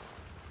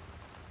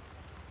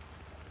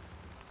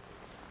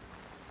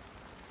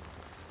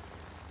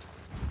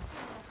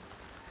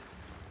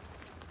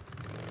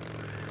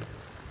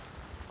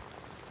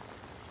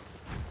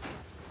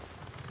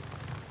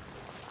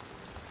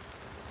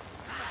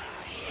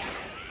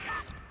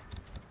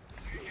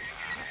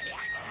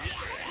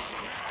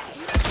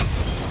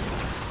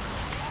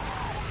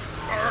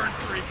 Burn,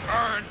 free,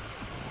 burn!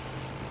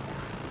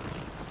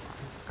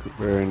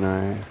 Very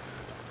nice.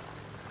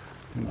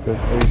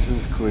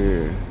 Infestation's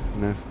cleared.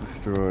 Nest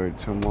destroyed.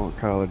 Tumult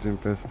College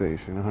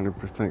infestation.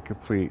 100%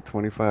 complete.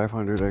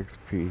 2500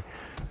 XP.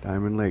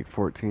 Diamond Lake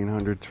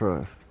 1400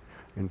 trust.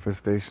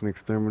 Infestation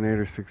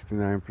exterminator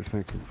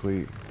 69%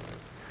 complete.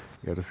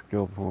 Got a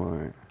skill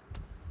point.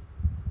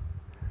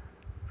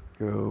 Let's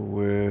go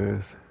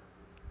with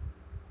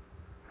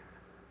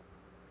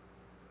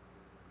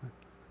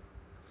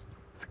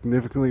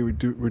significantly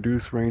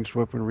reduce ranged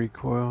weapon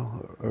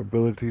recoil,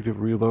 ability to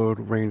reload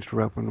ranged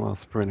weapon while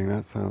sprinting.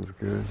 That sounds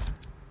good.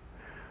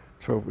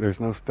 Trophy. There's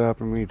no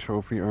stopping me.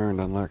 Trophy earned.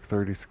 Unlock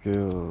 30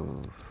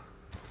 skills.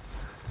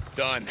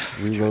 Done.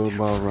 Reload Goddamn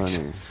while freaks.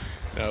 running.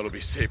 Now it'll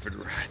be safer to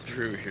ride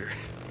through here.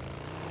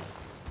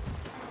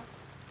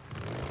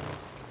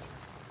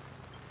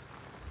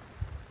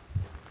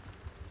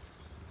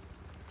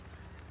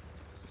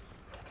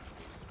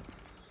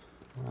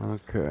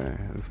 Okay,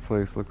 this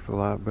place looks a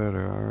lot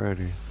better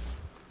already.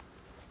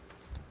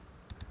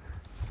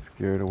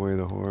 Scared away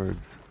the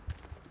hordes.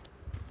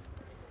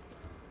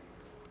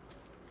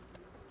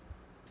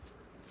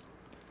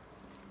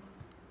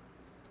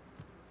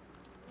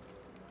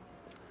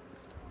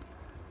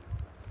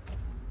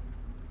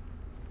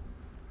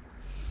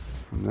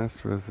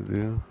 nest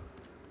residue.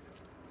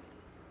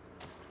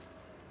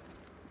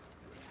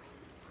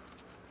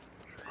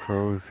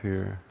 Crows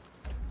here.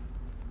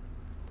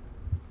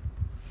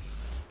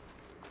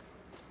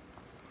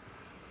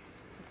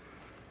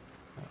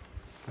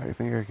 I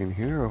think I can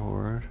hear a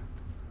horde.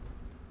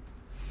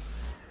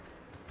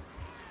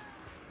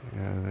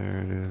 Yeah, there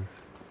it is.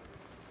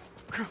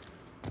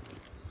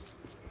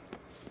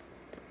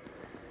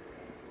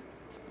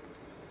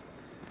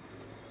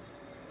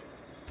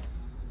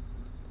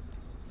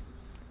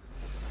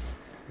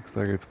 Looks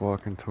like it's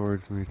walking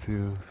towards me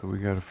too, so we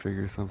gotta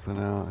figure something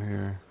out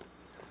here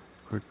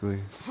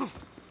quickly.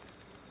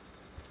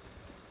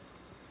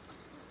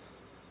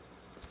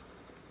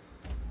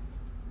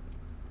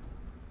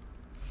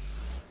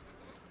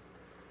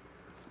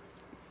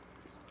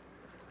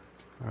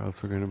 Or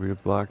else we're gonna be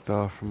blocked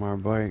off from our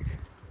bike.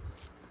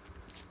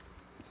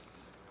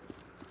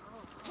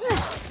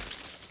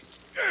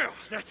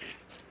 That's it.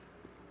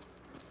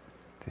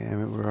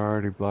 Damn it, we're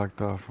already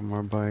blocked off from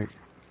our bike.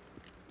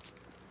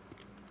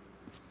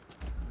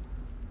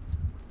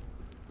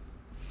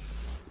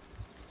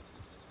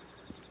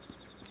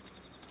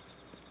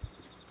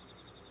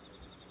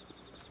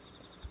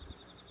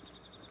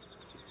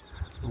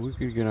 We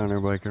could get on our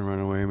bike and run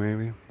away,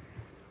 maybe.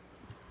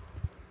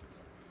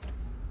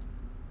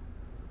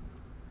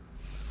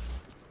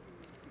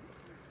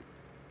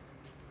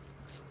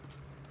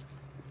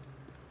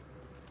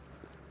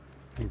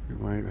 I think we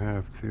might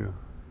have to.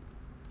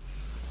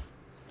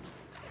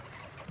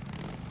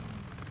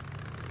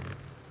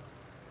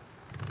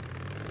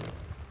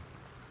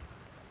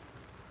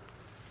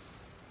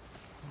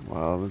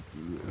 Wow,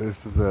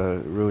 this is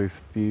a really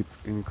steep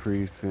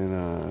increase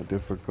in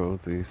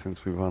difficulty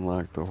since we've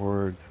unlocked the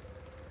hordes.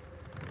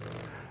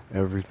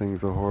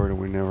 Everything's a horde and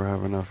we never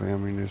have enough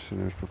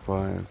ammunition or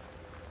supplies.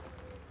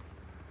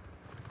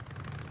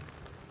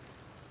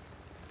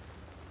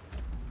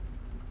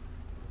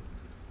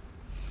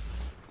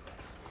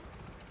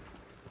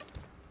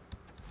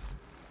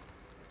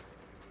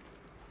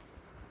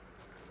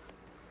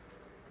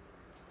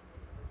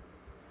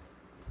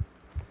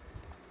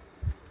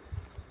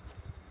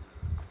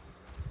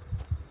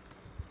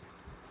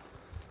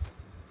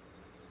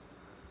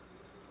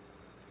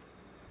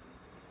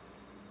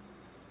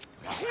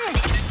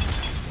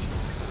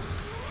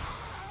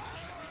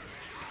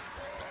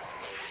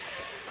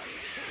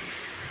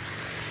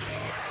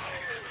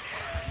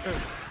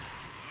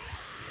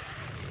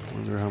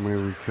 Wonder how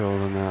many we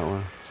killed on that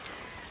one.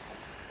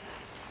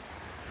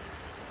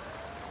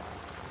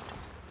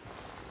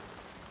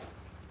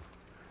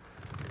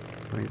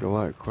 I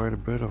think quite a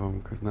bit of them,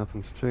 because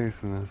nothing's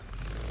chasing us.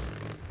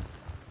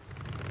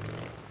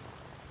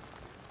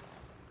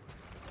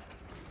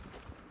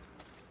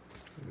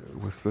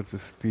 With such a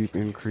steep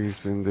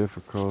increase in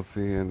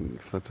difficulty and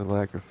such a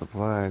lack of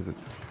supplies,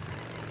 it's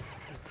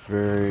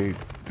very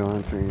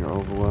daunting,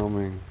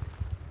 overwhelming.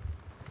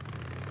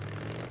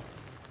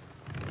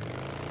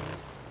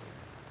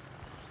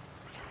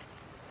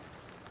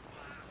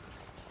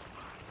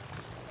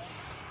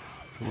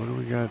 So what do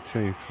we got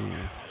chasing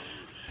us?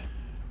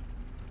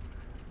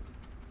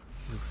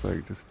 Looks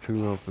like just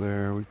two up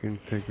there. We can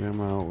take them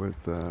out with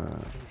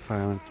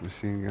silenced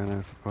machine gun,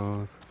 I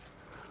suppose.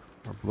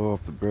 Or blow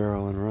up the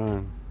barrel and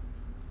run.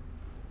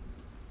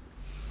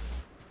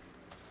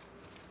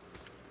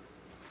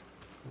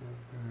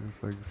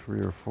 There's like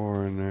 3 or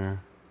 4 in there.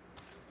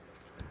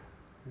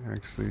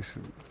 Actually,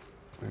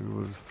 maybe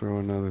we'll just throw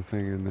another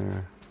thing in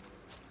there.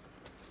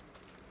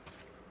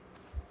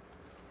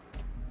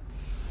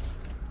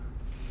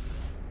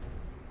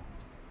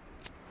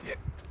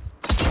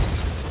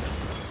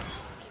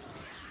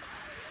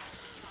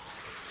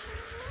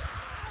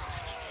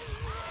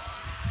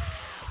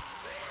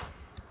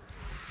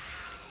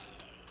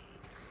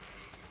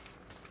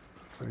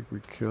 Looks like we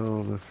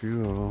killed a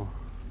few of them.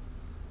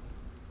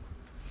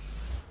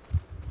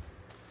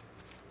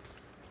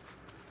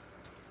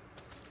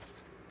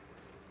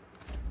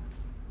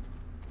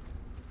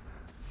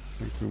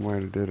 I think we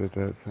might have did it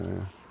that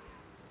time.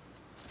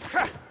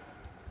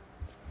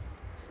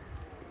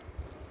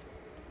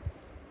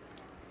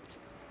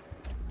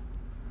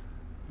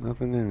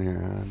 Nothing in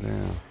here, huh?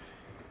 Damn.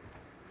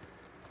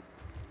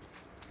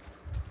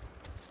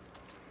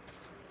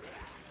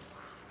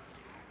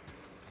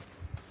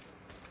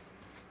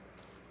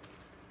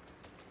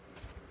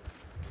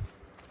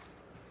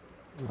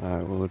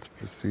 Alright, well, let's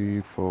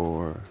proceed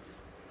forward.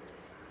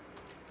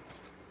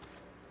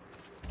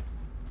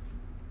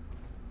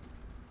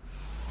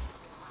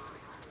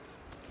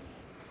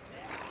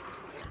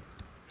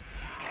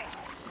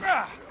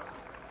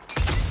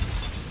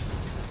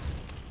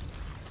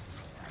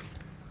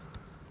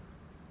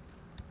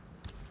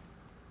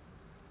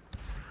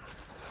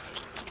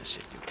 This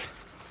should do it.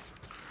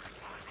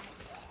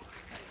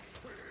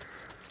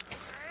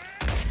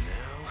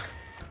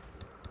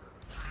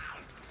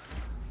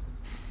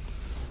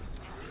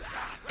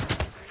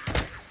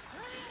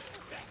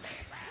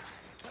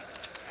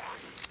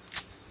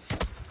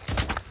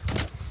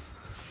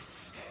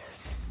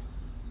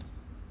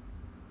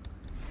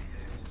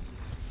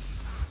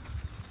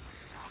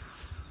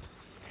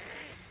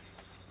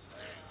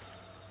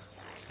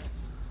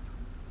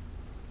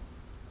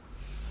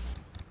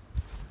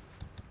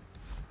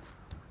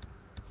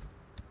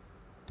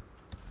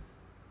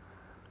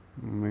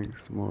 Make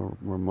some more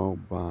remote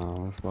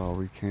bombs while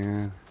we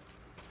can.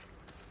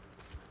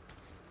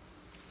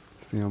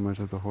 See how much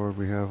of the horde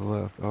we have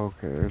left.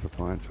 Okay, there's a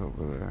bunch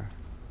over there.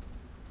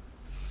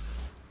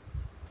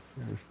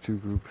 There's 2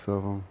 groups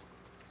of them.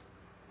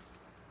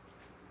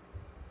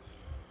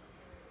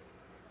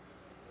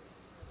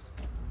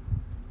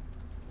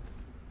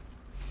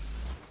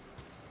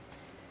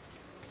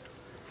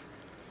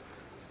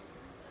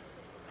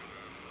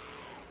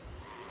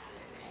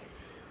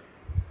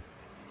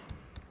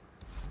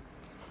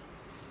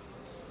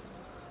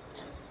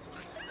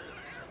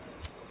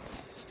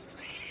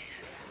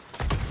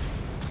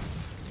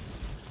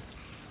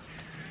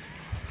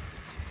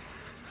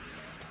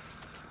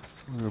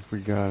 Wonder if we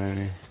got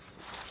any.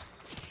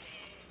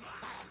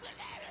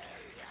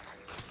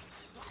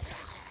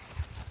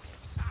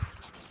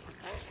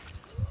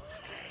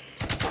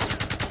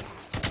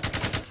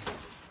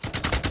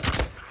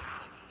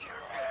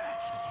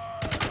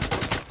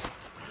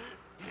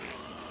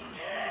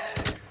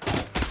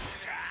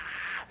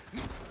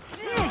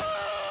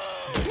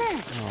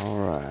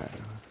 Alright.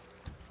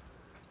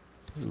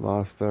 We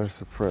lost our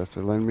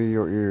suppressor. Lend me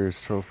your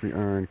ears. Trophy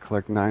earned.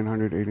 Collect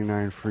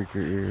 989 freaker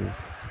ears.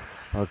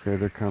 Okay,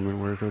 they're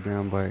coming. Where's our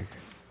damn bike?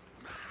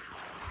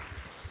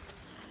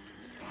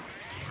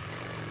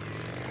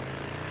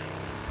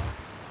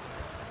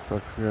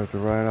 Sucks we have to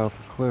ride off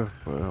a cliff,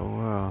 but oh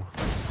wow.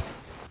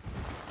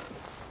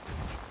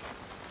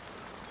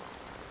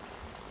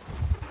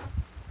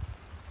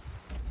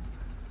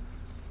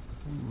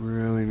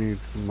 Really need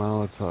some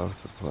Molotov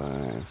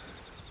supplies.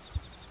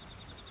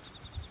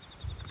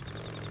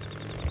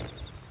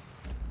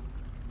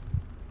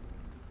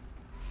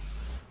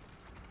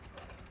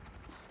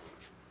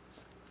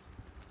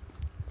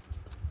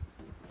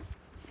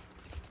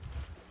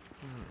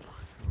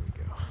 Here we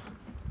go.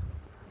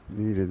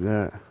 Needed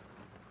that.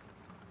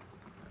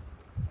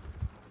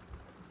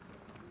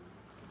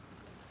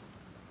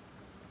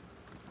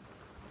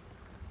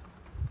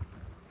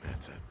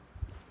 That's it.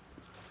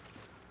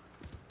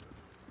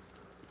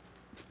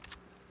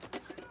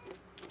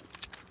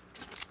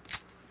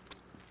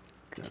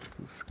 Got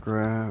some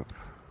scrap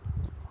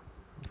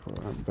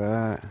for our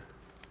bat.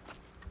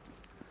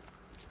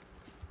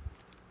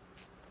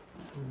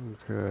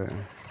 Okay.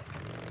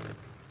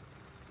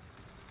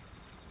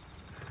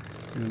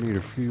 We need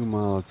a few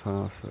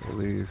Molotovs at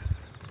least.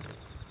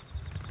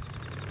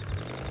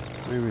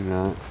 Maybe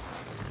not.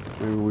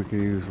 Maybe we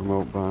can use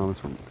remote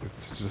bombs.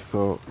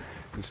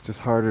 It's just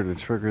harder to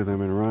trigger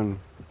them and run,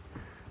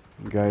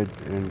 guide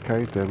and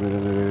kite them than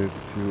it is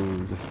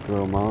to just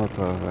throw a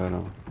Molotov at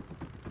them.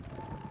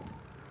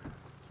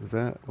 Is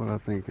that what I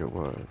think it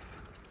was?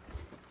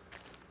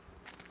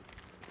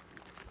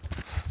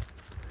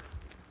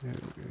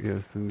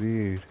 Yes,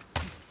 indeed.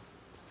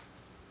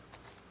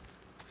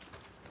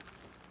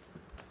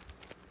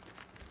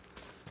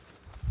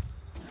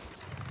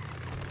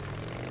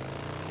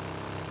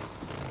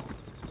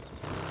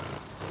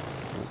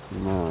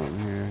 Come on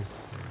here.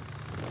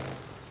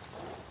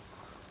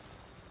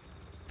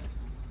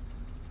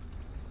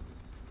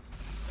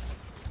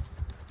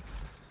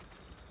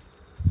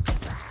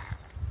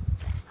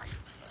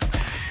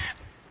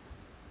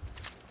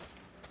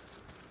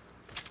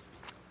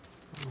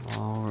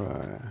 All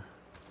right.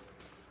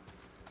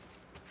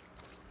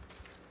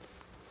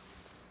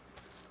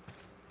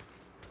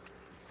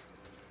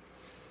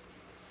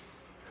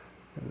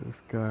 Got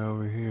this guy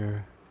over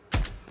here.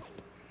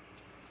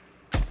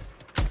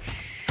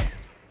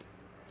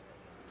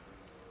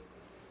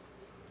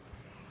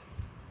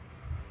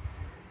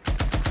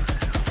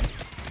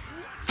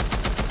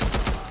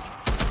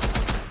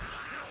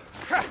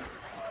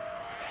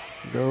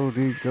 Go,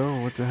 D,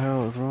 go. What the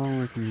hell is wrong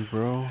with you,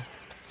 bro?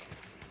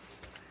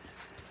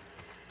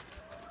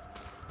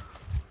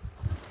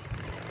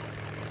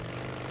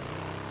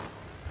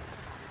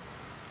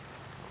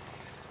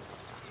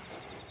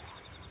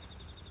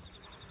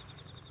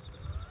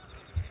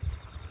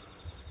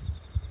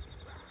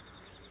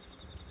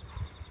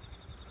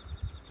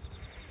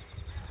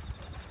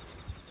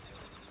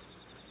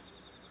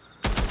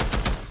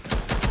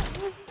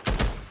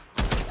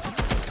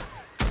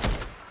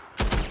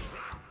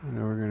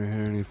 Never gonna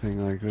hit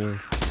anything like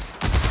this.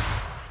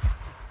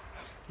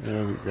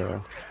 There we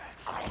go.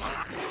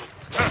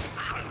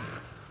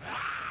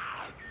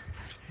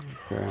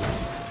 Okay.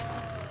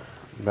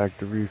 Back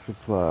to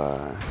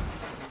resupply.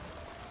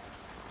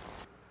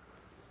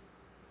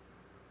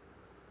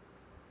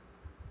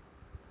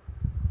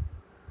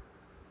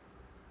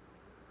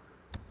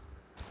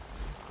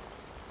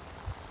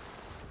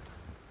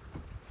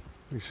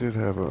 We should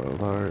have a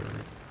large,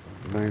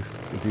 nice,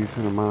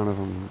 decent amount of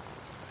them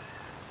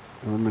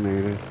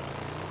eliminated.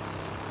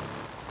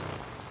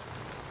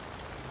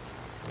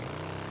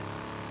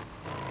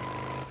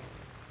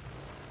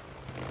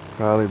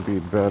 Probably be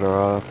better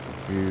off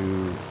if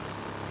you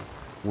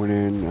went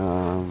in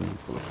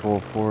full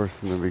force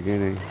in the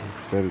beginning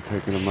instead of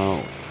taking them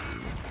out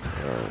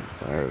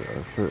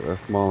a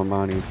small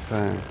amount each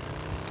time.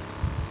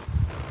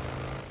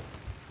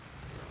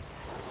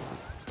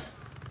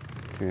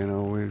 Can't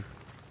always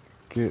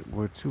get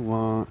what you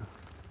want.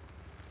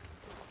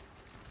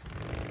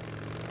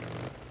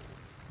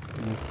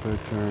 It's their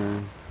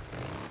turn.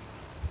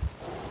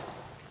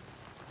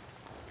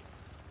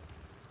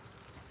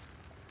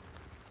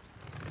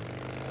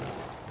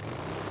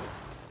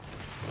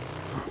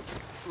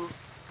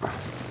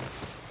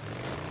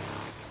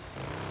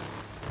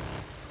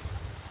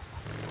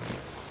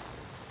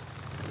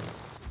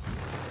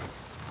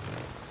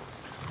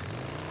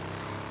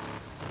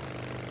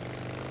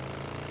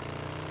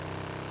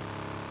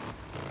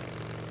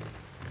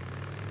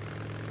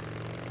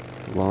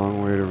 It's a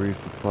long way to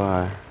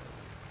resupply.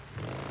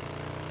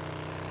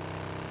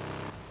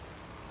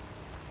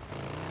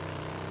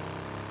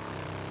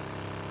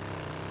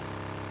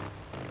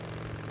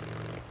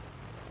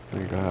 I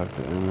think I have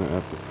to end the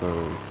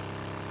episode.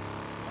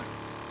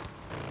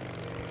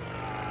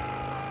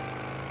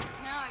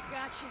 Now I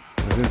got you.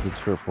 It is a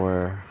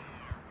tripwire.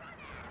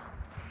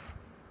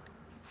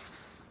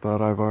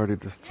 Thought I've already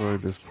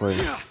destroyed this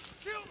place. Not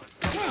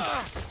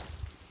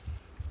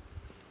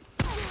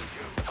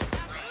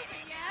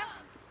moving yet.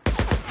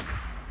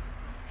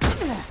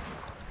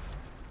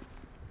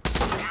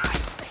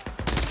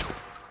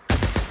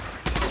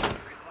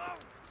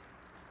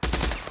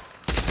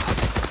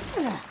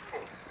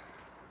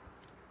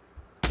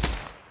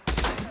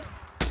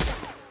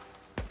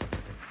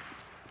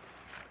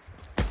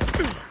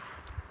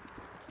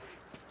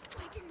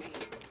 Flanking me.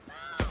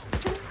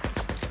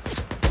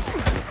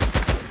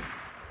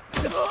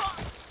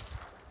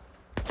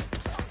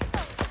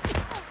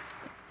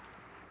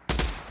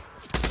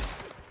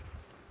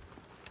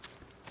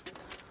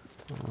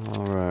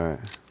 Alright.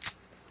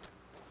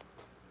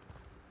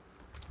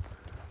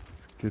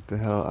 Get the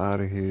hell out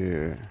of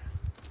here.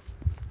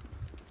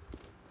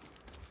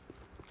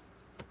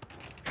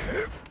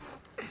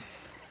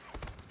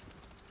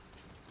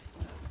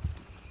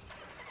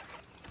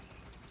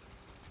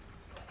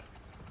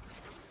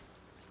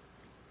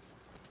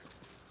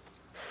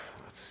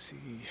 Let's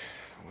see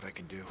what I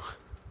can do.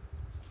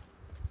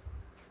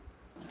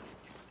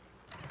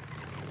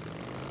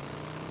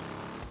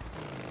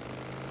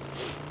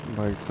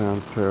 Bike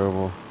sounds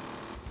terrible.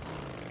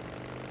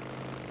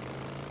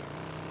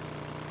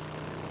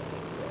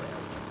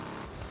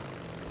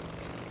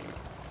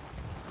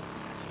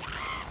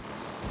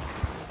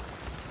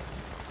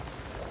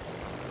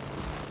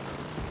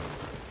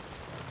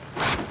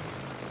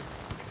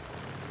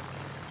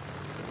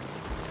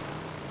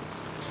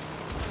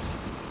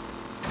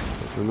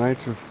 The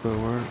nitro still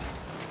works.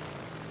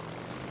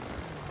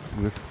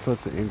 And this is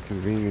such an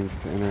inconvenience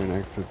to enter and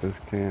exit this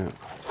camp.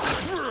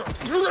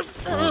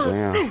 Oh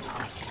damn.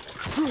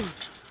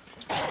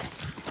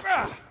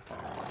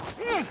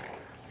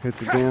 Hit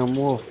the damn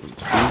wolf.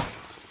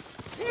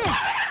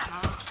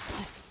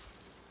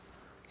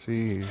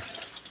 Jeez.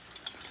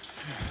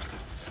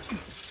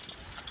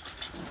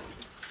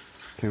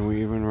 Can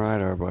we even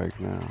ride our bike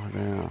now?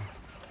 Damn.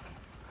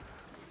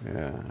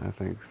 Yeah, I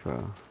think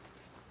so.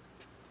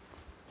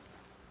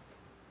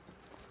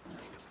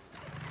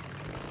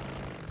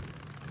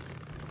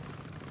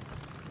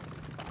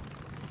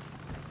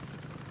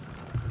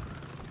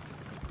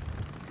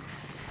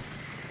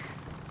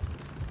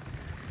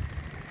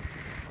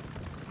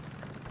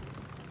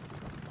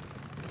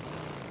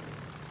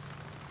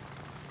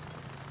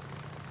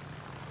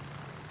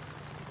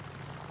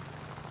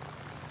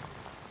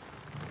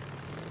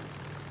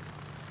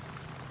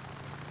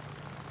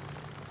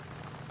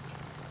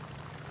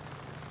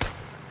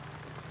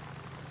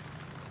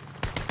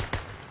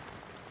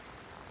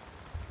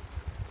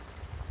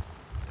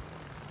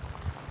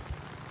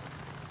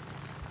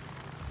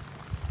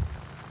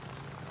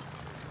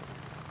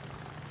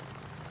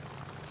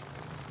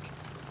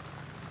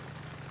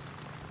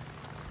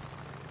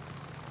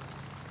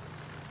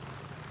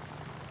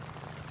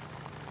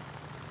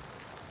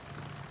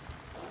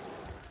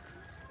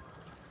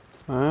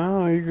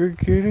 Oh, you good,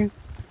 kitty?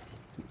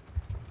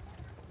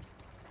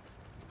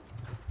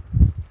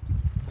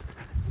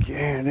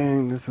 Yeah,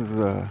 dang, this is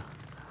a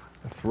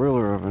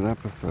thriller of an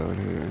episode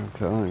here, I'm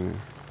telling you.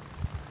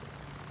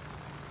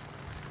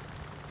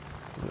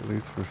 At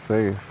least we're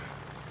safe.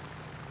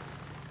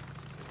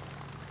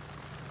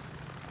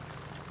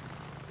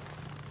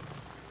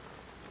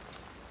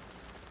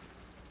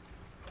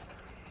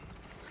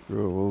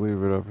 Screw it, we'll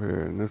leave it up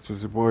here. And this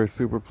was your boy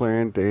Super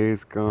playing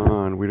Days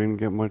Gone. We didn't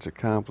get much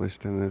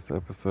accomplished in this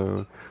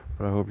episode,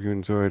 but I hope you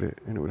enjoyed it.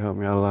 And it would help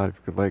me out a lot if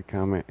you could like,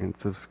 comment, and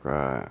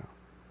subscribe.